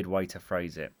a weird way to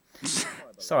phrase it.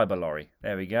 Cyber Lorry.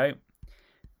 There we go.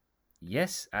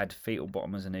 Yes, add fetal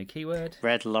bottom as a new keyword.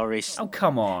 Red lorry. Oh,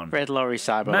 come on. Red lorry,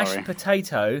 cyber Mashed lorry.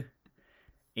 potato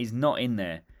is not in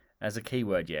there as a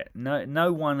keyword yet.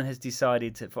 No one has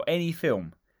decided to, for any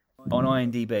film on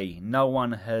IMDb, no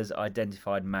one has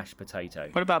identified mashed potato.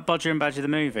 What about Bodger and Badger the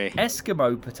movie?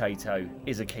 Eskimo potato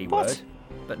is a keyword,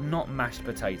 but not mashed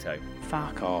potato.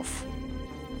 Fuck off.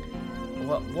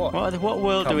 What What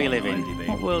world do we Come live on, in? IMDb.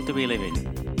 What world do we live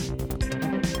in?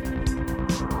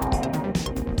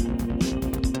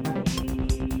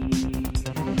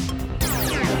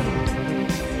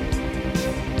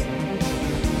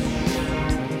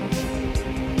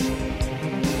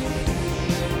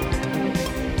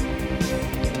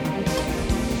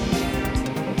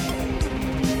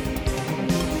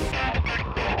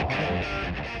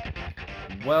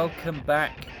 Welcome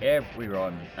back,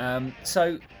 everyone.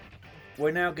 So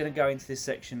we're now going to go into this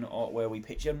section where we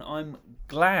pitch, and I'm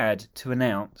glad to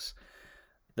announce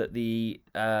that the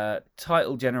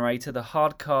title generator, the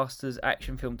Hardcasters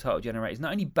action film title generator, is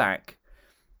not only back,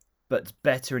 but it's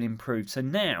better and improved. So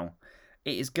now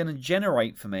it is going to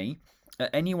generate for me at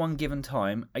any one given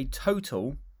time a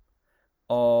total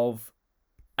of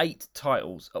 8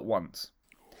 titles at once.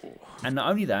 And not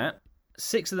only that,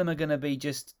 6 of them are going to be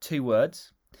just 2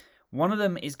 words. One of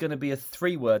them is going to be a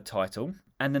 3-word title,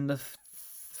 and then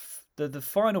the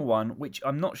final one, which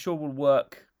I'm not sure will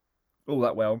work all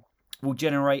that well, will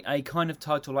generate a kind of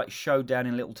title like Showdown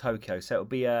in Little Tokyo. So it'll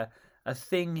be a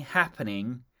thing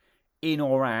happening in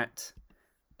or at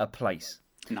a place.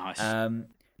 Nice.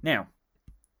 Now,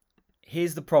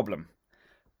 here's the problem.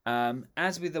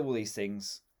 As with all these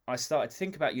things, I started to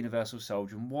think about Universal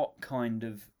Soldier and what kind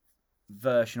of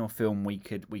version or film we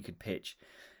could pitch,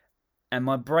 and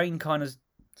my brain kind of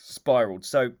spiraled.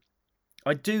 So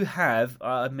I do have,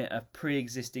 I admit, a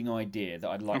pre-existing idea that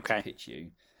I'd like to pitch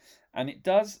you, and it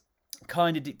does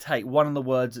kind of dictate one of the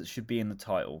words that should be in the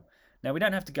title. Now, we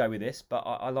don't have to go with this, but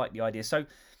I like the idea. So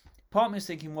part of me was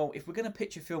thinking, well, if we're going to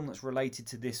pitch a film that's related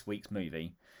to this week's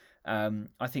movie,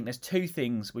 I think there's 2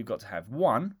 things we've got to have.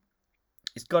 One,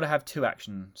 it's got to have 2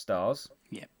 action stars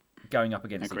going up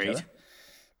against each other.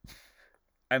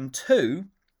 And 2,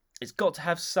 it's got to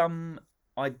have some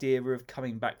idea of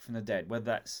coming back from the dead, whether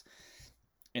that's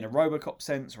in a RoboCop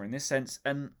sense or in this sense.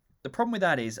 And the problem with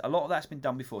that is a lot of that's been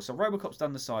done before. So RoboCop's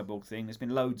done the cyborg thing. There's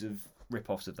been loads of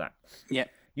rip-offs of that. Yeah.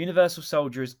 Universal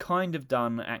Soldier has kind of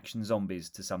done action zombies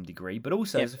to some degree, but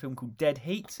also there's a film called Dead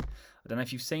Heat. I don't know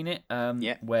if you've seen it,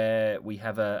 where we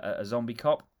have a zombie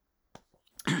cop.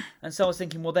 And so I was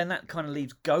thinking, well, then that kind of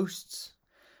leaves ghosts.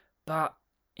 But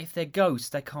if they're ghosts,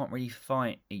 they can't really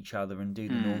fight each other and do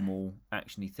the normal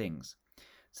actiony things.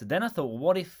 So then I thought, well,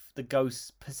 what if the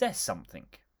ghosts possess something?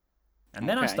 And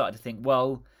then I started to think,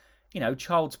 well,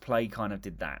 Child's Play kind of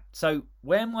did that. So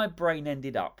where my brain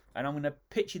ended up, and I'm going to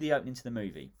picture the opening to the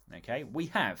movie, okay? We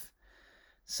have,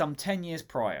 some 10 years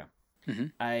prior,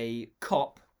 a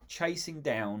cop chasing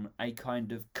down a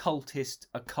kind of cultist,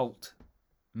 occult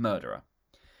murderer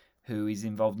who is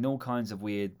involved in all kinds of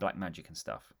weird black magic and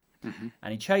stuff.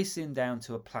 And he chases him down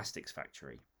to a plastics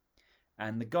factory.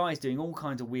 And the guy's doing all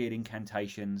kinds of weird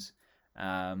incantations.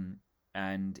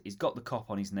 And he's got the cop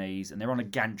on his knees. And they're on a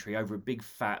gantry over a big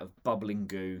vat of bubbling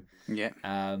goo. Yeah.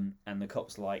 And the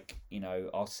cop's like,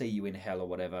 I'll see you in hell or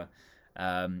whatever.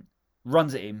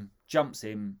 Runs at him, jumps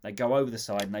him. They go over the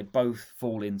side and they both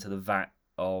fall into the vat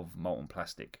of molten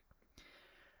plastic.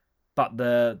 But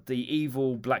the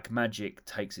evil black magic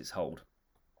takes its hold.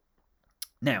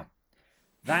 Now,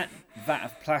 that vat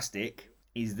of plastic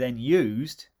is then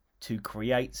used to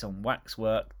create some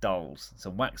waxwork dolls,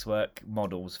 some waxwork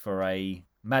models for a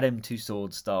Madame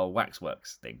Tussauds style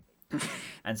waxworks thing.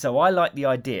 And so I like the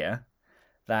idea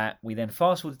that we then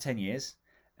fast forward to 10 years,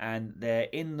 and there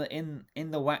in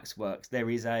the waxworks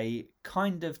there is a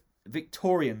kind of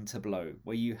Victorian tableau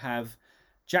where you have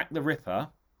Jack the Ripper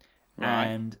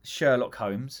and Sherlock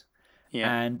Holmes.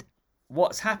 Yeah. And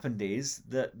what's happened is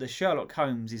that the Sherlock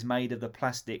Holmes is made of the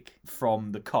plastic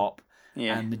from the cop,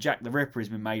 and the Jack the Ripper has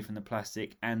been made from the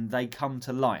plastic, and they come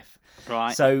to life.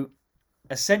 Right. So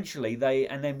essentially,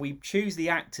 and then we choose the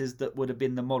actors that would have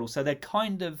been the model. So they're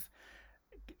kind of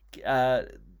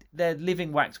they're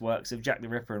living waxworks of Jack the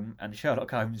Ripper and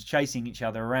Sherlock Holmes chasing each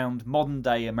other around modern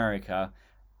day America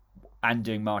and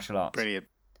doing martial arts. Brilliant.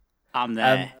 I'm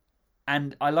there.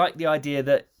 And I like the idea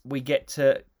that we get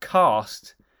to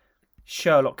cast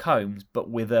Sherlock Holmes, but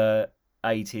with a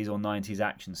 80s or 90s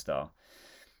action star.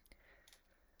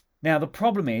 Now the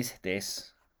problem is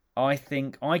this: I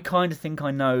kind of think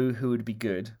I know who would be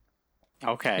good.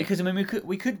 Okay. Because I mean,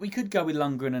 we could go with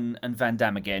Lundgren and Van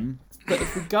Damme again, but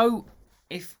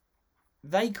if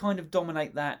they kind of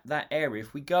dominate that area,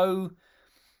 if we go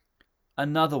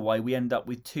another way, we end up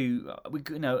with two.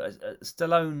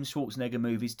 Stallone Schwarzenegger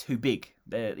movies too big.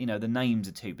 The names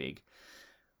are too big.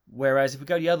 Whereas if we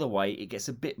go the other way, it gets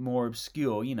a bit more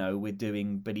obscure. We're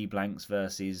doing Billy Blanks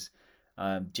versus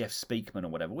Jeff Speakman or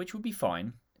whatever, which would be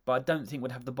fine, but I don't think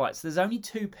would have the bite. So there's only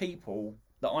two people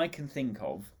that I can think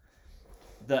of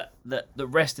that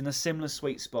rest in a similar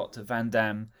sweet spot to Van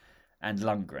Damme and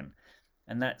Lundgren,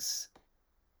 and that's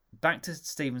back to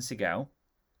Steven Seagal.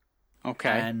 Okay.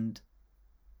 And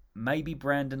maybe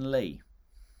Brandon Lee.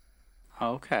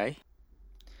 Okay.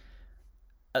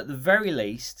 At the very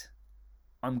least,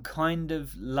 I'm kind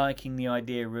of liking the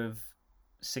idea of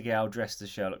Seagal dressed as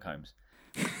Sherlock Holmes.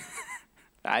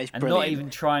 That is and brilliant. not even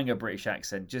trying a British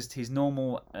accent, just his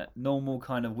normal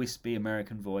kind of wispy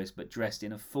American voice, but dressed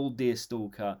in a full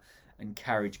deerstalker and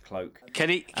carriage cloak. Can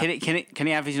he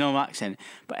have his normal accent?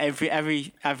 But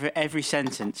every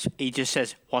sentence he just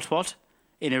says what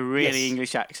in a really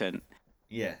English accent.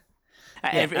 Yeah.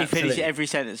 He finishes every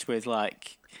sentence with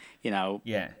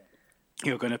Yeah.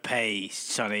 You're gonna pay,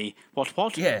 Sonny.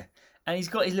 What? Yeah. And he's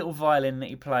got his little violin that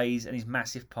he plays and his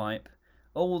massive pipe.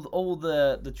 All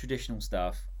the traditional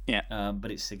stuff. Yeah.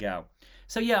 But it's Seagal.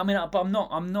 So yeah, I mean, but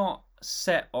I'm not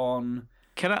set on.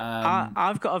 Can I?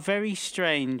 I've got a very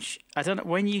strange. I don't know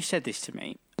when you said this to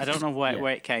me. I don't know where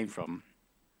it came from.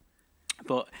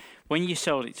 But when you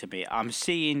sold it to me, I'm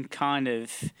seeing kind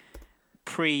of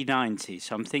pre-90s.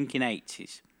 So I'm thinking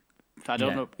 80s. I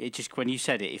don't know. It just when you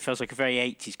said it feels like a very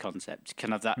 80s concept.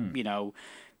 Kind of that,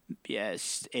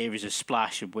 areas of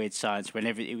splash and weird science.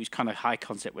 Whenever it was kind of high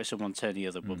concept where someone turned the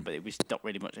other one, but it was not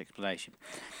really much explanation.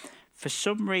 For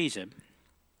some reason,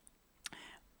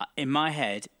 in my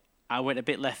head, I went a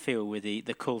bit left field with the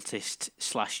cultist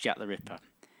 / Jack the Ripper.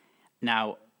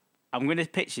 Now, I'm going to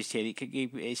pitch this here.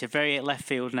 It's a very left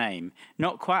field name.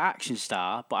 Not quite action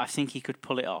star, but I think he could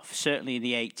pull it off. Certainly in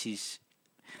the 80s.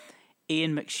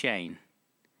 Ian McShane.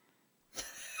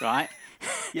 Right?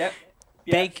 Yep.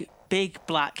 Big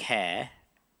black hair.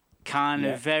 Kind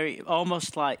of very,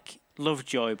 almost like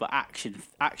Lovejoy, but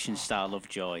action star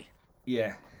Lovejoy.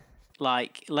 Yeah.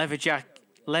 Like leather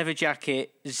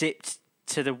jacket zipped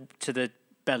to the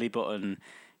belly button,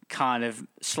 kind of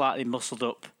slightly muscled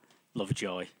up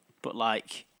Lovejoy, but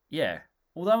like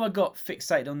Although I got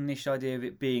fixated on this idea of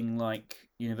it being like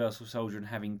Universal Soldier and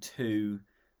having two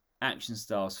action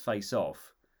stars face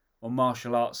off, or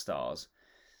martial arts stars.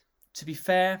 To be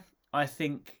fair, I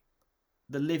think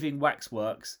the Living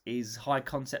Waxworks is high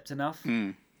concept enough.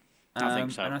 I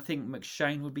think so. And I think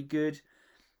McShane would be good,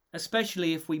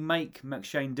 especially if we make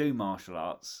McShane do martial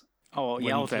arts. Oh,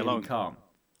 yeah, all day long. Can't.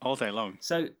 All day long.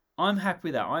 So I'm happy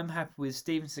with that. I'm happy with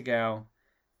Steven Seagal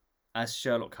as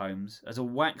Sherlock Holmes, as a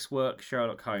waxwork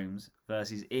Sherlock Holmes,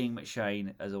 versus Ian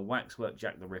McShane as a waxwork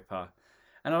Jack the Ripper.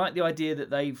 And I like the idea that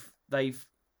they've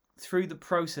through the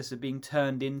process of being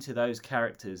turned into those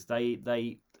characters,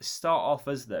 they start off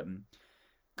as them,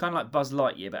 kind of like Buzz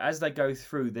Lightyear, but as they go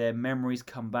through, their memories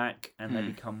come back and they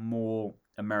become more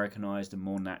Americanized and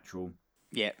more natural.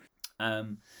 Yeah.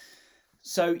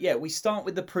 So yeah, we start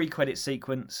with the pre-credit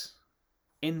sequence.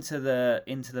 Into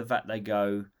the vat they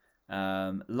go.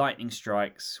 Lightning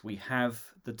strikes. We have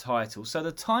the title. So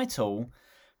the title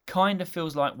kind of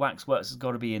feels like Waxworks has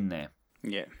got to be in there.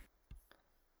 Yeah.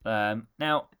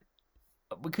 Now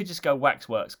we could just go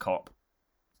Waxworks Cop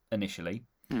initially,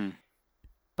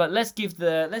 but let's give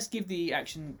the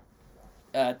action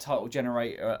title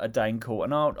generator a day in court,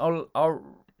 and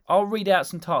I'll read out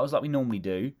some titles like we normally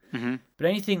do. Mm-hmm. But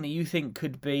anything that you think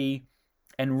could be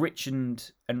enriched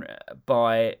and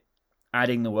by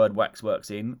adding the word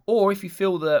Waxworks in, or if you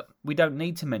feel that we don't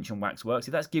need to mention Waxworks,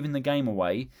 if that's giving the game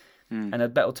away, and a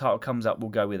better title comes up, we'll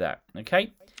go with that.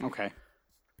 Okay. Okay.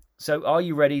 So, are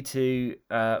you ready to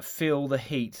feel the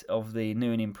heat of the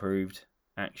new and improved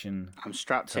action? I'm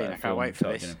strapped in. I can't wait for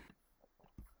this.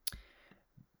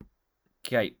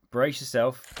 Okay, brace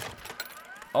yourself.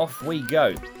 Off we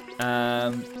go.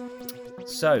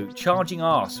 So, Charging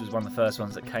Arse was one of the first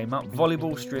ones that came up.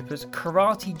 Volleyball Strippers.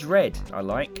 Karate Dread, I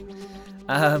like.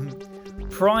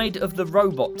 Pride of the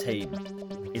Robot Team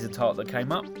is a title that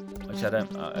came up, which I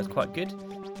don't. It's quite good.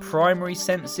 primary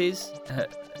senses.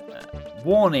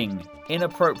 Warning,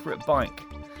 inappropriate bike.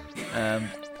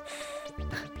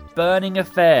 Burning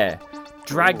affair,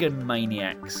 dragon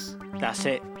maniacs. That's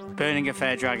it. Burning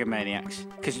affair, dragon maniacs.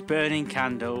 Because burning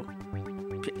candle.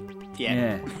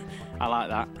 Yeah. I like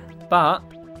that.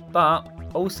 But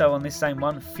also on this same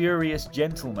one, furious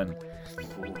gentleman.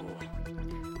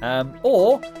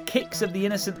 Or kicks of the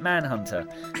innocent manhunter.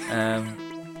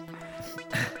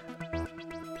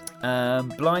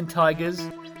 Blind tigers.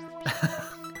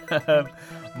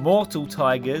 Mortal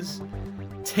tigers.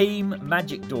 Team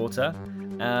magic daughter.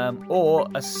 Or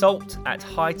assault at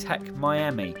high tech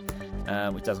Miami,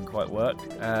 which doesn't quite work.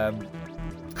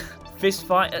 Fist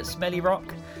fight at Smelly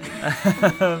Rock.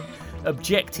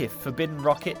 Objective, forbidden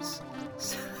rockets.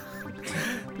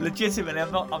 Legitimately,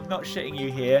 I'm not shitting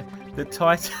you here. The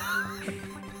title,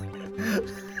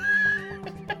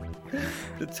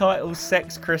 the title,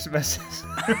 Sex Christmas.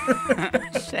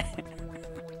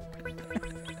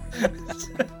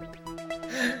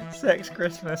 Sex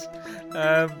Christmas.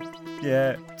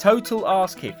 Yeah. Total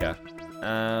ass kicker.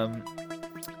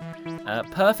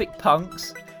 Perfect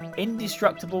punks.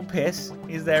 Indestructible piss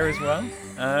is there as well.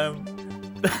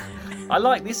 I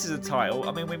like this as a title.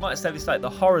 I mean, we might say this like the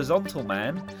horizontal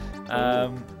man.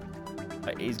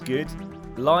 Is good.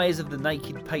 Lies of the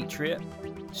Naked Patriot.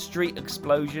 Street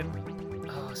explosion.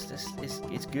 Oh,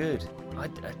 it's good.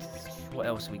 What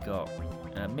else we got?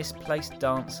 Misplaced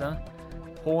dancer.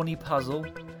 Horny puzzle.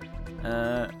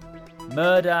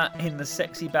 Murder in the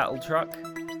sexy battle truck.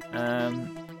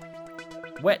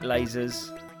 Wet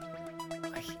lasers.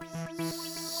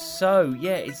 So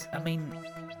yeah,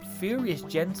 Furious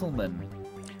Gentleman.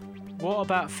 What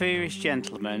about Furious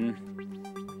Gentleman?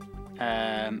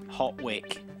 Hot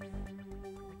Wick.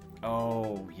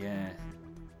 Oh yeah,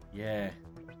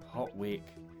 Hot Wick.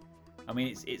 I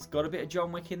mean, it's got a bit of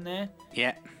John Wick in there.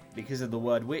 Yeah. Because of the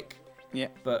word wick. Yeah.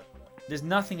 But there's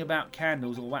nothing about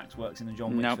candles or waxworks in the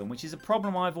John Wick film, which is a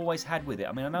problem I've always had with it.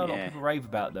 I mean, I know a lot of people rave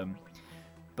about them,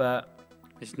 but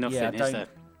there's nothing, is there?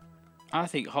 I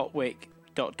think Hot Wick ...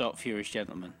 Furious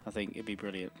Gentleman. I think it'd be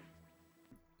brilliant.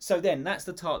 So then, that's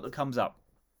the title that comes up.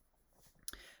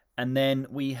 And then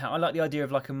I like the idea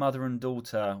of like a mother and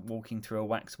daughter walking through a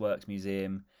waxworks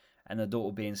museum, and the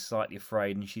daughter being slightly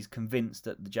afraid, and she's convinced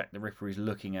that the Jack the Ripper is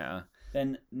looking at her.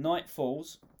 Then night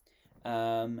falls,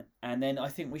 and then I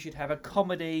think we should have a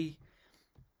comedy,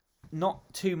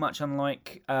 not too much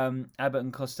unlike Abbott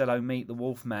and Costello Meet the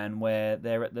Wolfman, where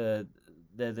they're at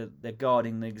they're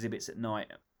guarding the exhibits at night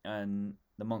and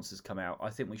the monsters come out. I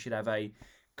think we should have a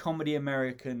comedy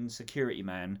American security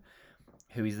man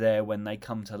who is there when they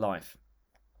come to life.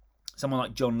 Someone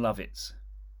like John Lovitz.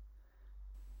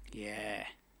 Yeah.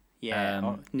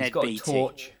 Ned Beatty. He's got a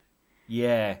torch.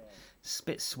 Yeah. It's a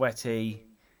bit sweaty.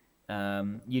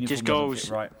 Uniform just goes doesn't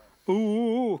fit right.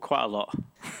 Ooh, quite a lot.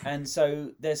 And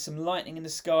so there's some lightning in the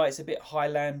sky. It's a bit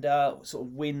Highlander. Sort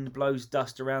of wind blows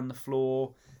dust around the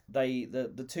floor.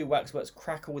 The two waxworks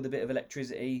crackle with a bit of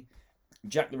electricity.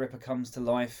 Jack the Ripper comes to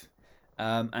life,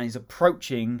 and he's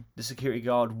approaching the security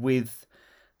guard with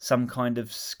some kind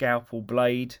of scalpel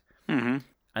blade. Mm-hmm.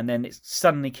 And then it's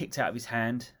suddenly kicked out of his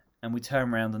hand, and we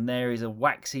turn around, and there is a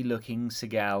waxy-looking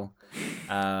Seagal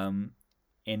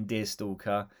in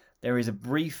Deerstalker. There is a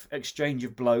brief exchange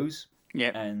of blows,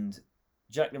 and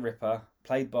Jack the Ripper,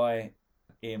 played by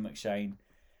Ian McShane,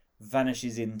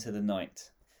 vanishes into the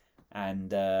night.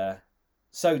 And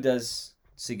so does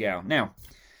Seagal. Now,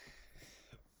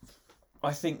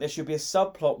 I think there should be a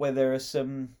subplot where there are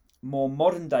some more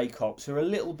modern day cops who are a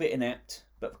little bit inept,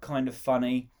 but kind of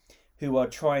funny, who are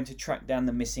trying to track down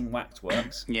the missing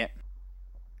waxworks. Yeah.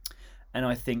 And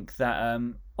I think that...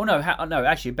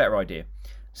 actually, a better idea.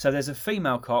 So there's a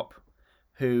female cop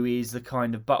who is the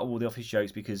kind of butt of all the office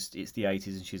jokes because it's the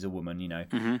 80s and she's a woman, you know.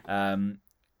 Mm-hmm.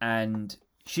 And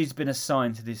she's been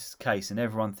assigned to this case and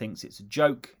everyone thinks it's a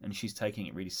joke and she's taking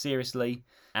it really seriously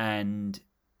and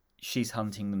she's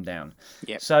hunting them down.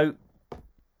 Yep. So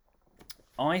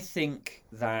I think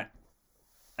that...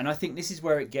 And I think this is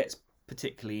where it gets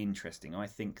particularly interesting. I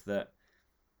think that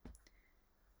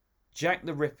Jack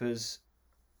the Ripper's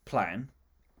plan,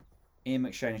 Ian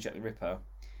McShane as Jack the Ripper,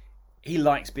 he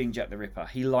likes being Jack the Ripper.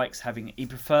 He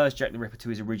prefers Jack the Ripper to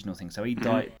his original thing, so he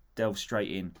delves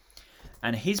straight in.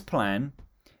 And his plan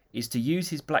is to use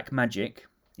his black magic.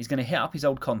 He's going to hit up his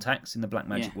old contacts in the black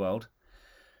magic world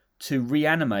to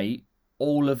reanimate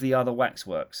all of the other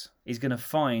waxworks. He's going to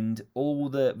find all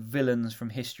the villains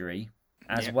from history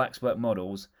as waxwork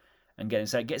models and get them.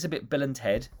 So it gets a bit Bill and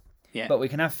Ted, but we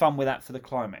can have fun with that for the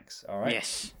climax, all right?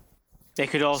 Yes. They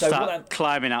could all start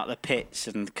climbing out the pits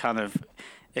and kind of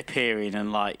appearing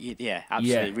and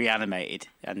absolutely reanimated,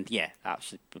 and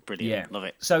absolutely brilliant. Yeah. Love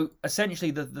it. So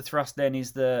essentially, the thrust then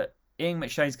is that Ian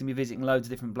McShane's going to be visiting loads of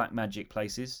different black magic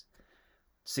places.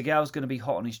 Seagal's going to be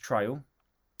hot on his trail,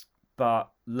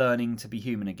 but learning to be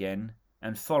human again.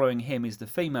 And following him is the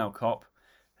female cop,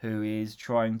 who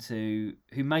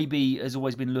maybe has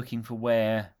always been looking for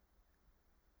where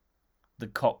the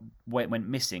cop went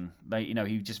missing.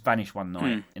 He just vanished one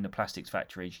night in the plastics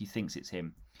factory. She thinks it's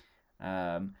him.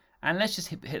 And let's just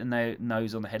hit the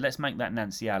nose on the head. Let's make that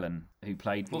Nancy Allen, who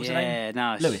played, what was her name?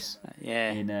 Nice. Lewis.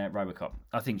 In RoboCop.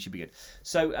 I think she'd be good.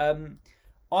 So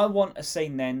I want a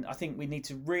scene then. I think we need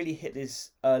to really hit this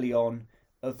early on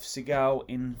of Seagal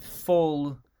in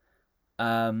full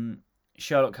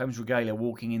Sherlock Holmes regalia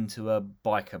walking into a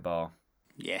biker bar.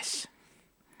 Yes.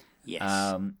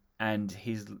 And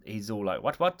he's all like,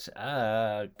 what?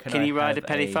 Can he ride a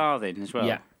penny farthing as well?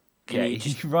 Yeah.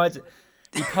 He rides.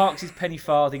 He parks his penny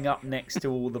farthing up next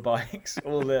to all the bikes,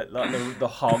 all the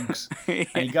hogs, and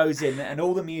he goes in, and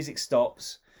all the music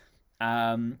stops,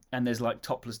 and there's like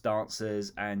topless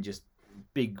dancers and just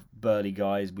big burly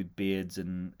guys with beards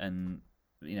and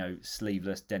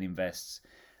sleeveless denim vests,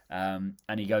 and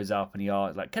he goes up and he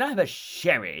asks like, "Can I have a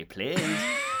sherry, please?"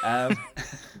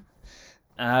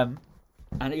 And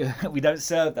we don't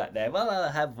serve that there. Well, I'll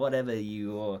have whatever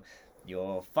your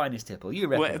finest tipple you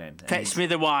recommend. Fetch me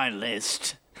the wine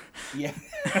list. Yeah.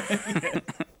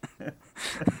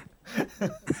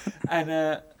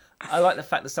 And I like the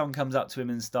fact that someone comes up to him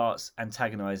and starts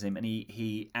antagonising him, and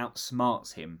he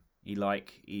outsmarts him.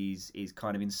 He's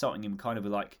kind of insulting him, kind of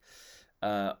like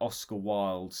Oscar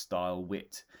Wilde style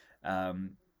wit,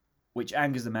 which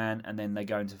angers the man, and then they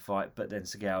go into a fight. But then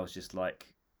Seagal's just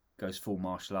like goes full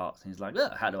martial arts, and he's like,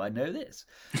 "Oh, how do I know this?"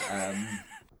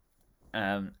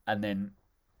 And then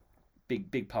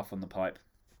big puff on the pipe,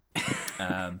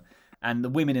 and the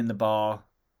women in the bar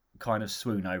kind of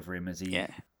swoon over him as he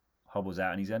hobbles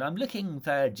out, and he's going, "I'm looking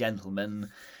for a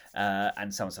gentleman,"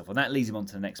 and so on and so forth. And that leads him on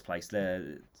to the next place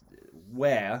there,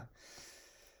 where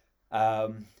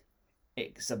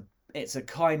it's a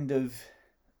kind of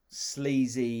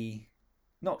sleazy,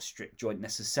 not strip joint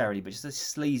necessarily, but just a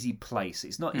sleazy place.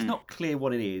 It's not clear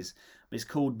what it is, but it's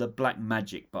called the Black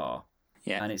Magic Bar.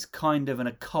 Yeah. And it's kind of an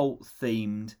occult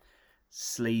themed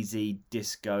sleazy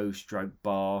disco stroke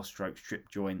bar stroke strip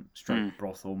joint stroke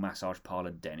brothel massage parlor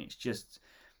den. It's just,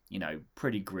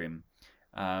 pretty grim.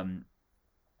 And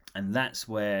that's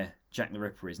where Jack the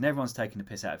Ripper is. And everyone's taking the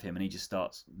piss out of him, and he just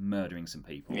starts murdering some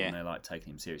people. And they're like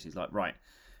taking him seriously. He's like, right,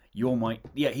 you're my...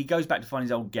 Yeah, he goes back to find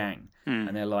his old gang.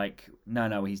 And they're like,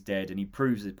 no, he's dead. And he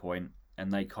proves the point,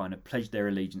 and they kind of pledge their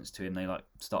allegiance to him. They like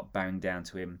start bowing down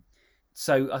to him.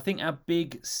 So I think our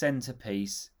big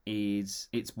centerpiece is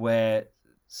it's where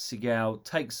Seagal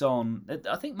takes on...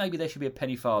 I think maybe there should be a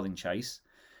penny farthing chase.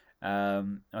 I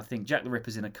think Jack the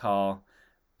Ripper's in a car,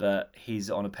 but he's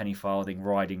on a penny farthing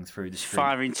riding through the street.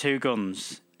 Firing two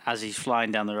guns as he's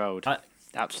flying down the road.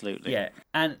 Absolutely. Yeah,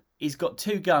 and he's got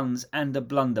two guns and a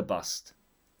blunderbuss.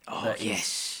 Oh,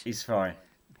 yes. He's firing.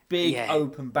 Big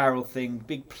open barrel thing,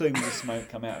 big plumes of smoke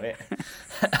come out of it.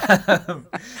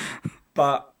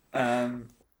 But...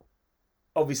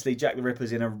 obviously Jack the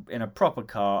Ripper's in a proper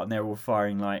car, and they're all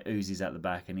firing like Uzis at the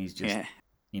back, and he's just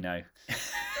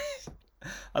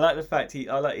I like the fact he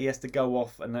has to go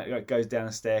off and goes down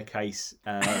a staircase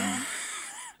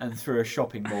and through a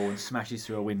shopping mall and smashes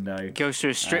through a window. Goes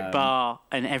through a strip bar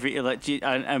and a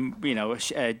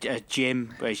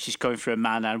gym where he's just going through a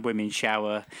man and women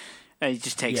shower, and it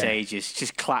just takes ages,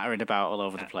 just clattering about all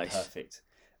over the place. Perfect.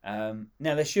 Now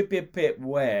there should be a bit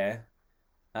where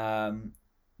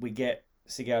we get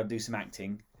Seagal do some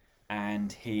acting,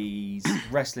 and he's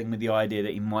wrestling with the idea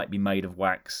that he might be made of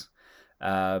wax.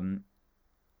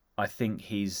 I think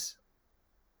he's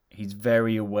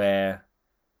very aware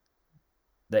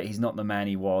that he's not the man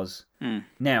he was.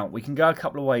 Now, we can go a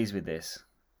couple of ways with this.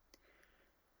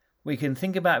 We can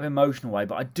think about it in an emotional way,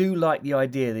 but I do like the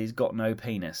idea that he's got no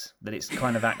penis, that it's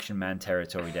kind of Action Man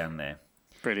territory down there.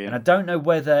 Brilliant. And I don't know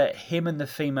whether him and the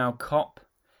female cop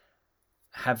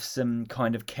have some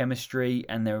kind of chemistry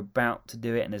and they're about to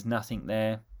do it and there's nothing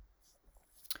there,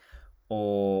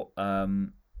 or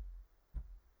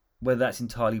whether that's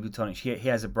entirely platonic. He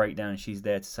has a breakdown and she's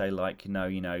there to say like,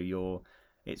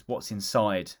 it's what's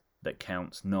inside that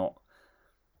counts, not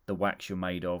the wax you're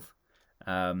made of.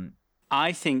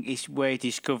 I think it's where he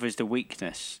discovers the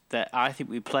weakness. That I think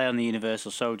we play on the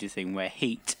Universal Soldier thing where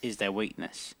heat is their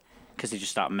weakness because they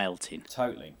just start melting.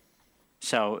 Totally.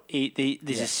 So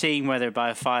there's a scene where they're by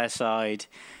a fireside.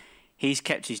 He's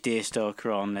kept his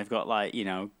deerstalker on. They've got, like, you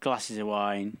know, glasses of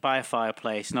wine by a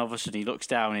fireplace, and all of a sudden he looks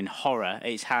down in horror at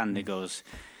his hand and goes,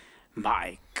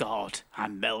 "My God,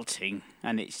 I'm melting."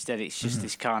 And it's just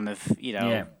this kind of, you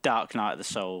know, Dark Night of the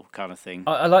Soul kind of thing.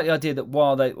 I like the idea that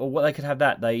while they could have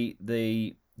that,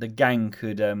 the gang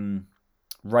could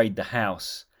raid the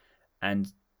house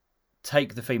and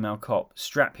take the female cop,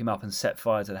 strap him up, and set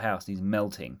fire to the house. And he's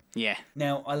melting. Yeah.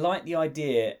 Now, I like the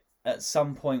idea. At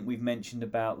some point, we've mentioned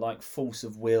about like force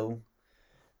of will.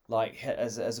 Like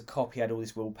as a cop, he had all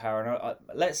this willpower, and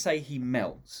let's say he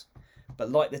melts, but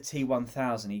like the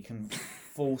T-1000, he can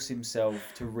force himself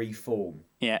to reform.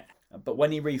 Yeah. But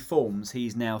when he reforms,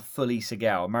 he's now fully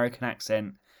Seagal. American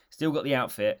accent, still got the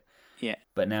outfit. Yeah.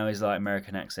 But now he's like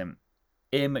American accent.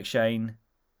 Ian McShane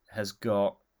has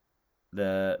got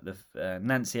the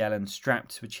Nancy Allen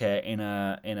strapped to a chair in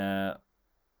a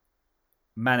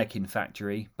mannequin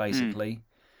factory, basically.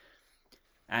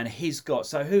 And he's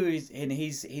completing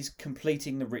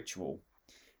the ritual.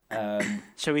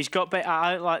 So he's got.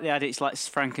 I like the idea. It's like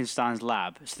Frankenstein's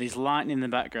lab. So there's lightning in the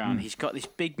background. He's got this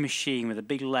big machine with a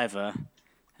big lever,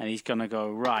 and he's gonna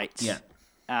go right. Yeah.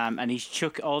 And he's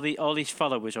chuck all these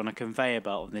followers on a conveyor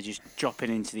belt, and they're just dropping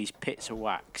into these pits of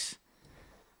wax.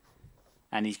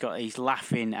 And he's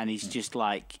laughing, and he's just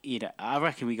like, you know, I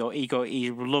reckon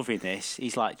he's loving this.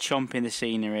 He's like chomping the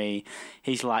scenery.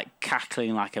 He's like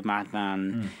cackling like a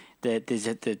madman.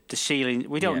 The ceiling,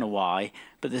 we don't know why,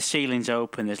 but the ceiling's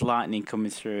open. There's lightning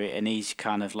coming through it, and he's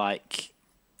kind of like,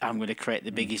 I'm going to create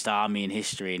the biggest army in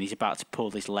history, and he's about to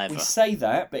pull this lever. We say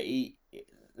that, but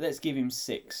let's give him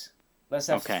 6. Let's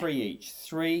have 3 each.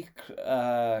 3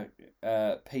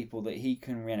 people that he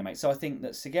can reanimate. So I think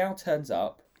that Seagal turns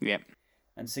up. Yep.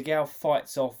 And Seagal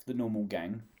fights off the normal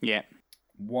gang. Yeah.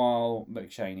 While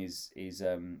McShane is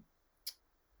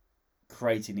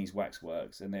creating these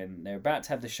waxworks, and then they're about to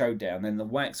have the showdown. Then the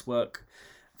waxwork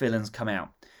villains come out.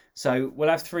 So we'll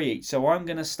have 3 each. So I'm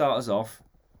going to start us off.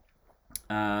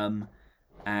 And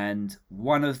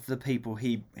one of the people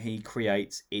he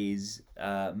creates is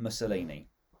Mussolini.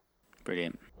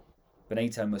 Brilliant.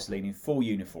 Benito Mussolini in full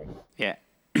uniform. Yeah.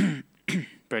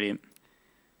 Brilliant.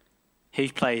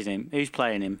 Who's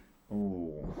playing him?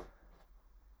 Ooh.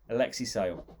 Alexei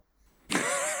Sale.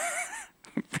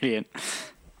 Brilliant.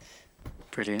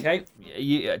 Okay,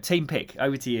 team pick.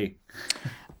 Over to you.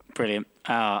 Brilliant.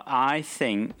 I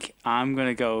think I'm going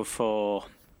to go for...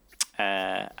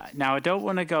 now, I don't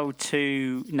want to go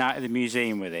to Night of the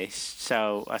Museum with this,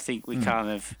 so I think we kind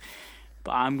of...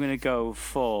 But I'm going to go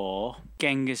for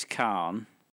Genghis Khan.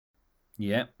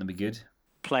 Yeah, that'd be good.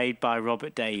 Played by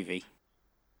Robert Davi.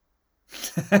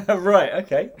 Right,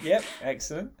 okay. Yep,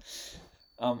 excellent.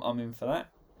 I'm in for that.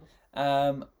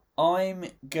 I'm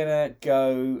gonna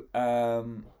go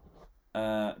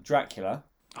Dracula.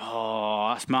 Oh,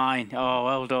 that's mine. Oh,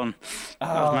 well done.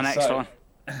 That was my next one.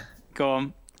 Go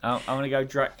on. I'm gonna go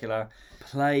Dracula,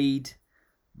 played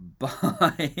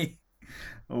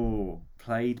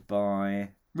by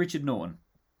Richard Norton.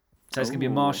 So it's gonna be a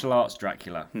martial arts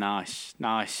Dracula. Nice.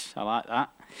 I like that.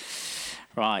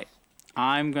 Right.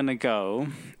 I'm going to go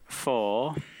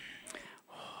for...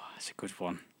 Oh, that's a good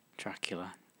one.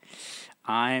 Dracula.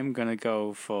 I'm going to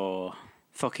go for...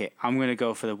 Fuck it. I'm going to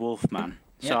go for the Wolfman.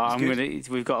 Yeah,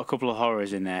 so we've got a couple of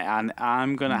horrors in there, and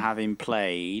I'm going to have him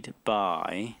played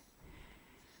by...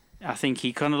 I think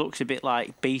he kind of looks a bit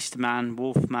like Beastman,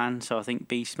 Wolfman. So I think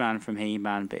Beastman from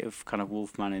He-Man, bit of kind of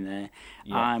Wolfman in there.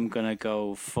 Yeah. I'm going to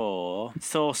go for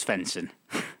Thor Svensson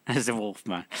as the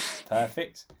Wolfman.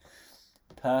 Perfect.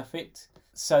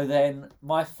 So then,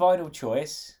 my final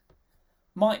choice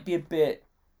might be a bit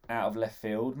out of left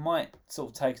field, might sort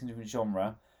of take a different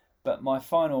genre, but my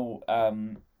final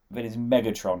bit is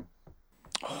Megatron.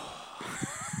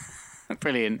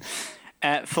 Brilliant.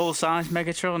 Full size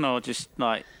Megatron or just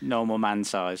like normal man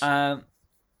size?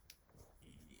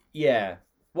 Yeah.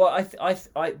 Well,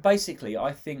 I basically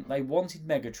I think they wanted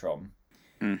Megatron.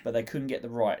 But they couldn't get the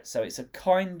right. So it's a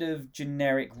kind of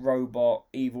generic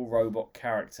evil robot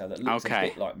character that looks a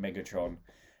bit like Megatron,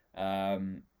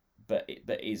 but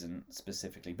isn't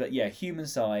specifically. But yeah,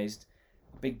 human-sized,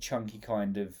 big chunky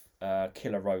kind of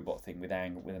killer robot thing with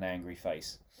an angry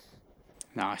face.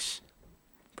 Nice,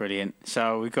 brilliant.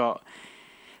 So we've got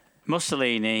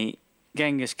Mussolini,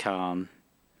 Genghis Khan,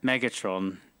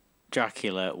 Megatron,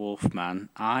 Dracula, Wolfman.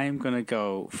 I'm gonna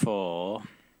go for.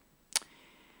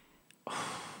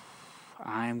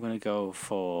 I'm going to go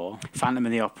for Phantom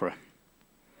of the Opera.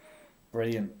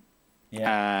 Brilliant.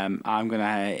 Yeah.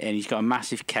 And he's got a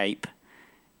massive cape,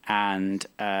 and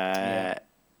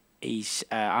he's.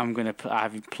 I'm going to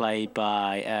have him played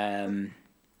by.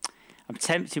 I'm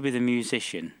tempted with a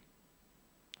musician,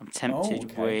 I'm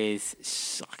tempted okay.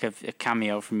 with like a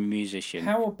cameo from a musician.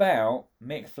 How about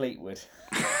Mick Fleetwood?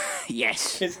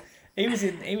 Yes. Because he was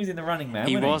in the Running Man.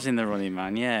 He wasn't was in The Running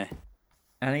Man, yeah.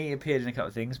 And he appeared in a couple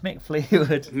of things. Mick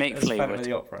Fleetwood. Mick as Phantom Fleetwood. of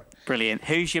the Opera. Brilliant.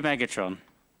 Who's your Megatron?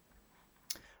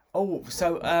 Oh,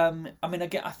 so I mean,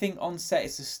 I think on set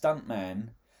it's a stuntman,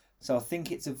 so I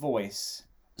think it's a voice.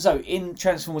 So in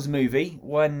Transformers movie,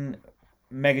 when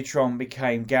Megatron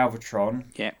became Galvatron,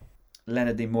 Yeah.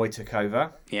 Leonard Nimoy took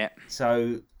over. Yeah.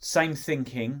 So same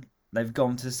thinking. They've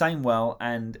gone to the same well,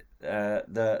 and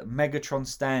the Megatron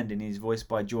stand-in is voiced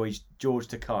by George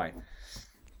Takei.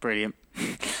 Brilliant.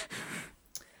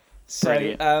 So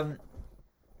Brilliant.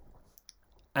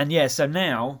 And yeah, so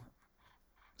now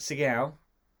Seagal,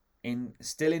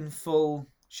 still in full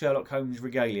Sherlock Holmes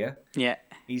regalia, Yeah.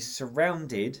 he's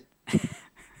surrounded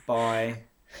by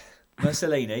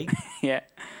Mussolini, Yeah.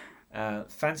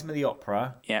 Phantom of the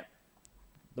Opera, Yeah.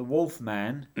 the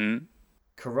Wolfman, Mm.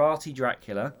 Karate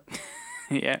Dracula,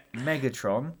 Yeah.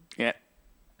 Megatron, Yeah.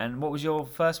 and what was your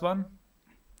first one?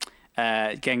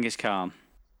 Genghis Khan.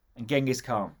 And Genghis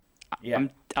Khan. Yeah.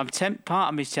 Part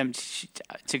of me's tempted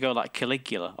to go like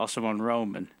Caligula or someone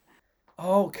Roman.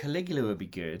 Oh, Caligula would be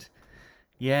good.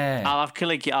 Yeah. I'll have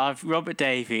Caligula. I'll have Robert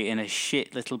Davey in a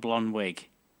shit little blonde wig.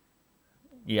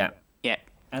 Yeah. Yeah.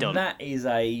 And done. that is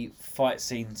a fight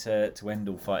scene to end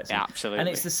all fight scene. Yeah, absolutely. And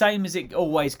it's the same as it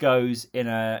always goes in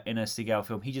a Seagal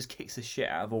film. He just kicks the shit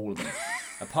out of all of them,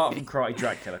 apart from Karate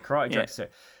Dracula. Dracula.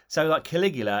 So like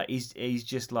Caligula, he's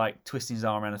just like twisting his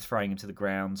arm around and throwing him to the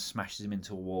ground, smashes him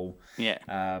into a wall. Yeah.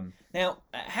 Now,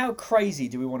 how crazy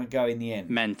do we want to go in the end?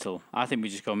 Mental. I think we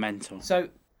just go mental. So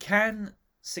can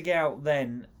Seagal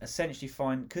then essentially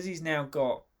find, because he's now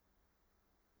got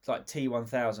like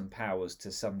T-1000 powers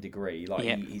to some degree, like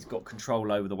he's got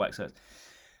control over the wax.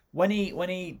 When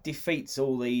he defeats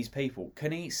all these people,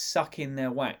 can he suck in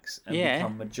their wax and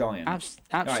become a giant?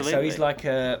 Absolutely. Right, so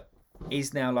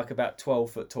he's now like about 12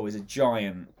 foot tall. He's a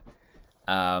giant.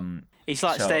 He's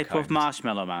like Stay Puft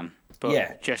Marshmallow Man,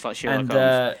 but just like Sherlock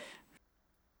Holmes.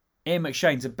 Ian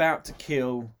McShane's about to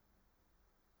kill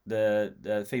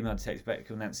the female detective, about to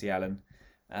kill Nancy Allen,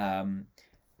 and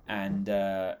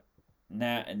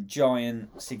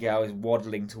giant Seagal is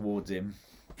waddling towards him,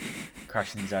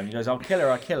 crashing his own. He goes, I'll kill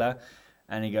her.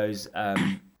 And he goes,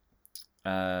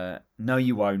 no,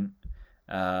 you won't.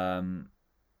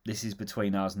 This is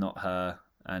between us, not her.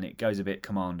 And it goes a bit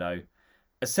commando.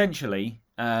 Essentially,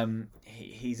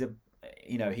 he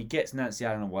gets Nancy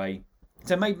Allen away.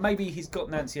 So maybe he's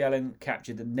got Nancy Allen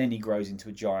captured, and then he grows into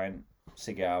a giant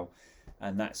Seagal,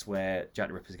 and that's where Jack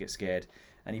the Ripper gets scared,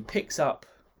 and he picks up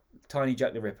tiny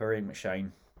Jack the Ripper, Ian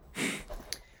McShane,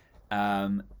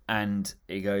 and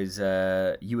he goes,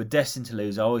 "You were destined to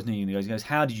lose. I always knew you." He goes,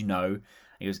 "How did you know?"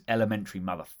 He goes, "Elementary,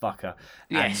 motherfucker."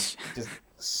 Yes. And just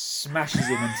smashes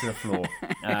him into the floor,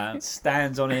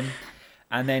 stands on him,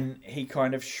 and then he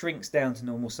kind of shrinks down to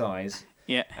normal size.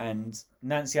 Yeah. And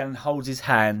Nancy Allen holds his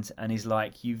hand and he's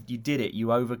like, you did it.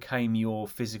 You overcame your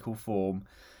physical form.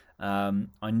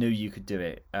 I knew you could do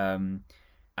it. And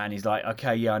he's like,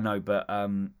 okay, yeah, I know, but I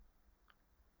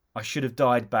should have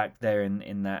died back there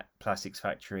in that plastics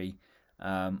factory.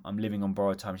 I'm living on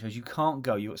borrowed time. She goes, you can't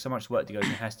go. You've got so much work to go.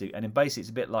 You has to. And then basically it's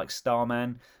a bit like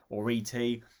Starman or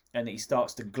E.T. And he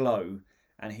starts to glow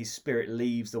and his spirit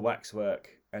leaves the waxwork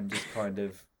and just kind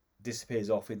of disappears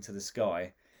off into the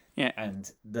sky. Yeah. And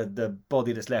the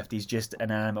body that's left is just an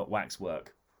animate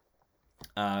waxwork.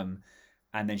 And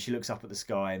then she looks up at the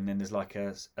sky, and then there's like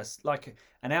an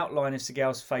outline of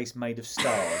Seagal's face made of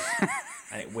stars,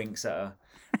 and it winks at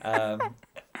her.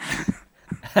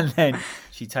 And then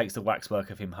she takes the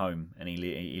waxwork of him home, and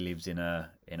he lives in a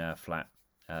flat.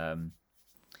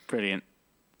 Brilliant.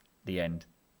 The end.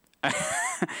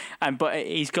 But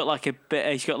he's got like a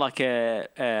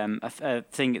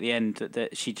thing at the end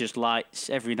that she just lights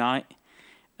every night,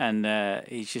 and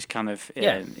he's just kind of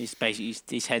he's basically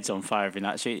his head's on fire every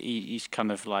night, so he's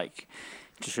kind of like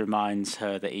just reminds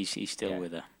her that he's still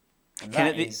with her. And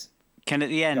Can at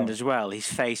the end as well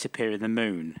his face appear in the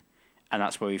moon, and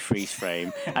that's where we freeze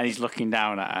frame and he's looking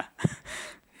down at her.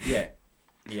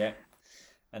 Yeah,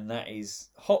 and that is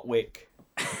Hotwick,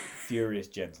 Furious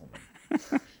Gentleman.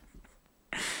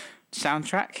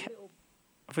 Soundtrack?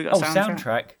 Have we got a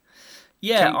soundtrack?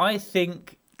 Yeah, I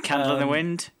think Candle in the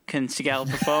Wind. Can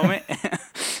Seagal perform it?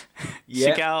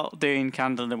 Yeah. Seagal doing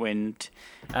Candle in the Wind.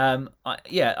 I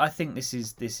think this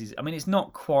is. I mean, it's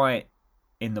not quite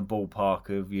in the ballpark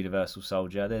of Universal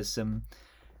Soldier. There's some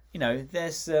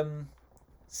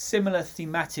similar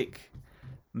thematic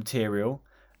material,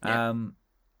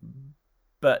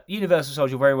 but Universal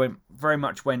Soldier very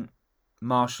much went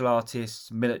martial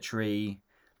artists, military,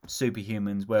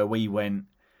 superhumans, where we went.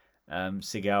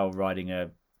 Seagal riding a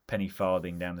penny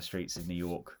farthing down the streets of New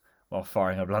York while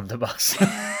firing a blunderbuss.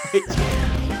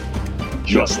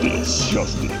 Justice.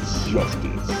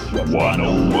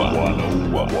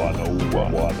 101.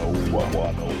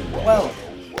 Well,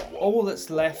 all that's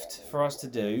left for us to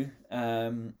do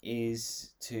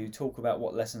is to talk about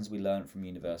what lessons we learned from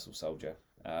Universal Soldier.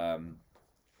 And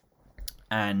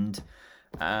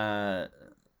I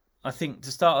think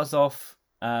to start us off,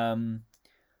 I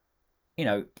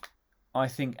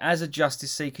think as a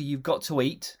justice seeker, you've got to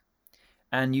eat,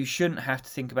 and you shouldn't have to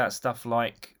think about stuff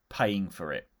like paying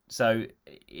for it. So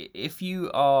if you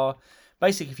are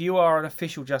an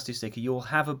official justice seeker, you'll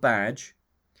have a badge.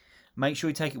 Make sure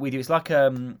you take it with you. It's like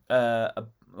a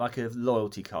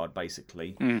loyalty card,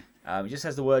 basically. It just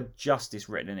has the word justice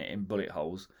written in it in bullet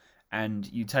holes, and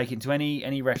you take it to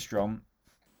any restaurant,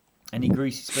 any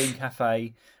greasy spoon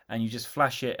cafe, and you just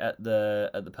flash it at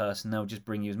the person. They'll just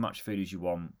bring you as much food as you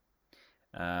want.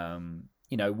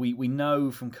 We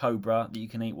know from Cobra that you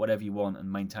can eat whatever you want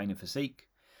and maintain a physique.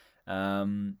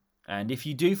 And if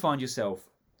you do find yourself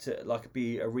to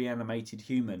be a reanimated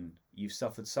human, you've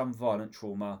suffered some violent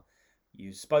trauma,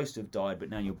 you're supposed to have died, but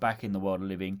now you're back in the world of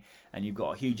living, and you've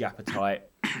got a huge appetite,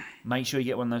 make sure you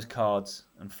get one of those cards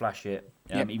and flash it.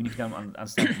 Even if you don't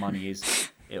understand what money is,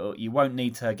 you won't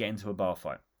need to get into a bar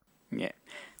fight. Yeah.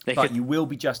 But you will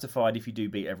be justified if you do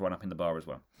beat everyone up in the bar as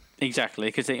well. Exactly,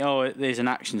 because there's an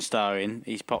action star in.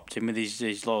 He's popped in with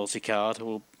his loyalty card.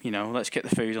 Well, let's get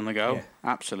the food on the go. Yeah.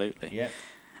 Absolutely. Yeah.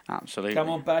 Absolutely. Come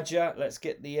on, Badger. Let's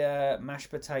get the mashed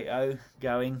potato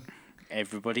going.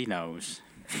 Everybody knows.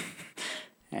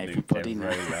 Everybody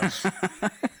knows.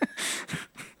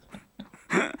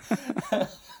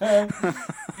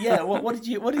 What did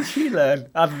you learn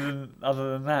other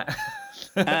than that?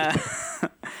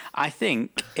 I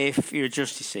think if you're a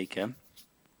justice seeker,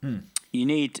 you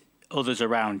need others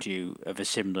around you of a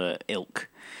similar ilk.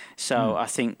 So I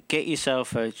think get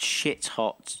yourself a shit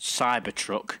hot cyber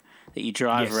truck that you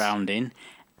drive around in,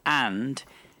 and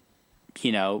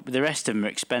the rest of them are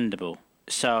expendable.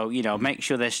 So make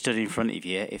sure they're stood in front of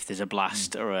you if there's a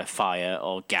blast or a fire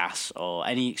or gas or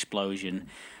any explosion.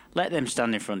 Let them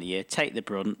stand in front of you, take the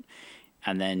brunt,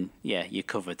 and then you're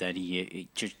covered. Then you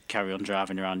just carry on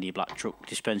driving around your black truck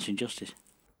dispensing justice.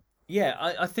 Yeah,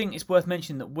 I think it's worth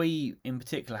mentioning that we, in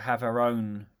particular, have our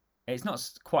own... It's not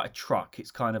quite a truck,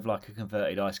 it's kind of like a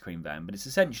converted ice cream van, but it's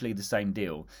essentially the same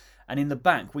deal. And in the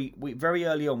back, we very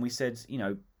early on, we said,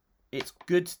 it's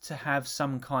good to have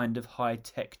some kind of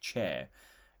high-tech chair.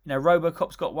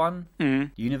 Robocop's got one,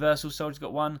 Universal Soldier's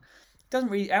got one.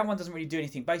 Our one doesn't really do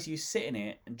anything. Basically, you sit in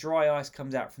it, and dry ice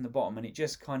comes out from the bottom, and it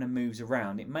just kind of moves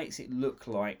around. It makes it look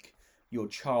like you're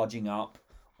charging up,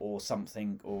 or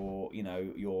something, or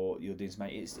you're doing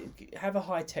something. Have a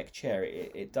high tech chair.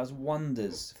 It does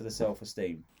wonders for the self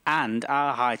esteem. And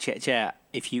our high tech chair,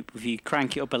 if you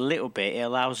crank it up a little bit, it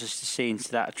allows us to see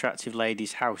into that attractive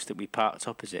lady's house that we parked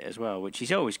opposite as well, which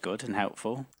is always good and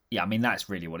helpful. Yeah, I mean that's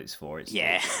really what it's for.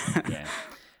 Yeah.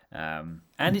 And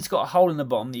it's got a hole in the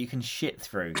bottom that you can shit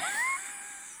through,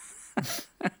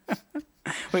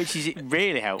 which is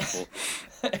really helpful.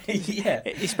 Yeah,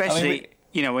 especially.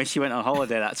 When she went on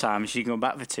holiday that time, she didn't go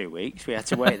back for 2 weeks. We had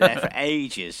to wait there for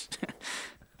ages.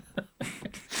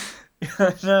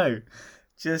 No,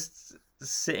 just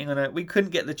sitting on it. We couldn't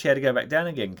get the chair to go back down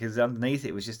again because underneath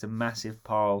it was just a massive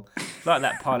pile, like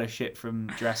that pile of shit from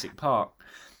Jurassic Park.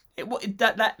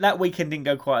 That weekend didn't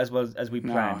go quite as well as we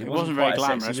planned. No, it wasn't very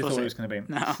glamorous, as we was thought it? It was going to be.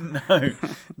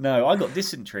 No. I got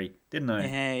dysentery, didn't I?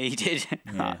 Yeah, you did.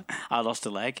 Yeah. I lost a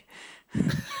leg.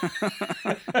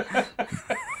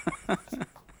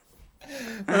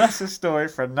 Well, that's a story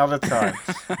for another time.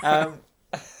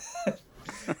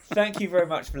 Thank you very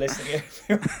much for listening,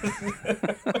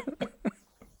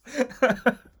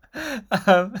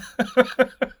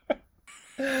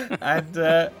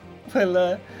 and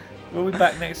we'll be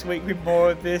back next week with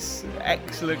more of this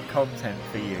excellent content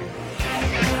for you.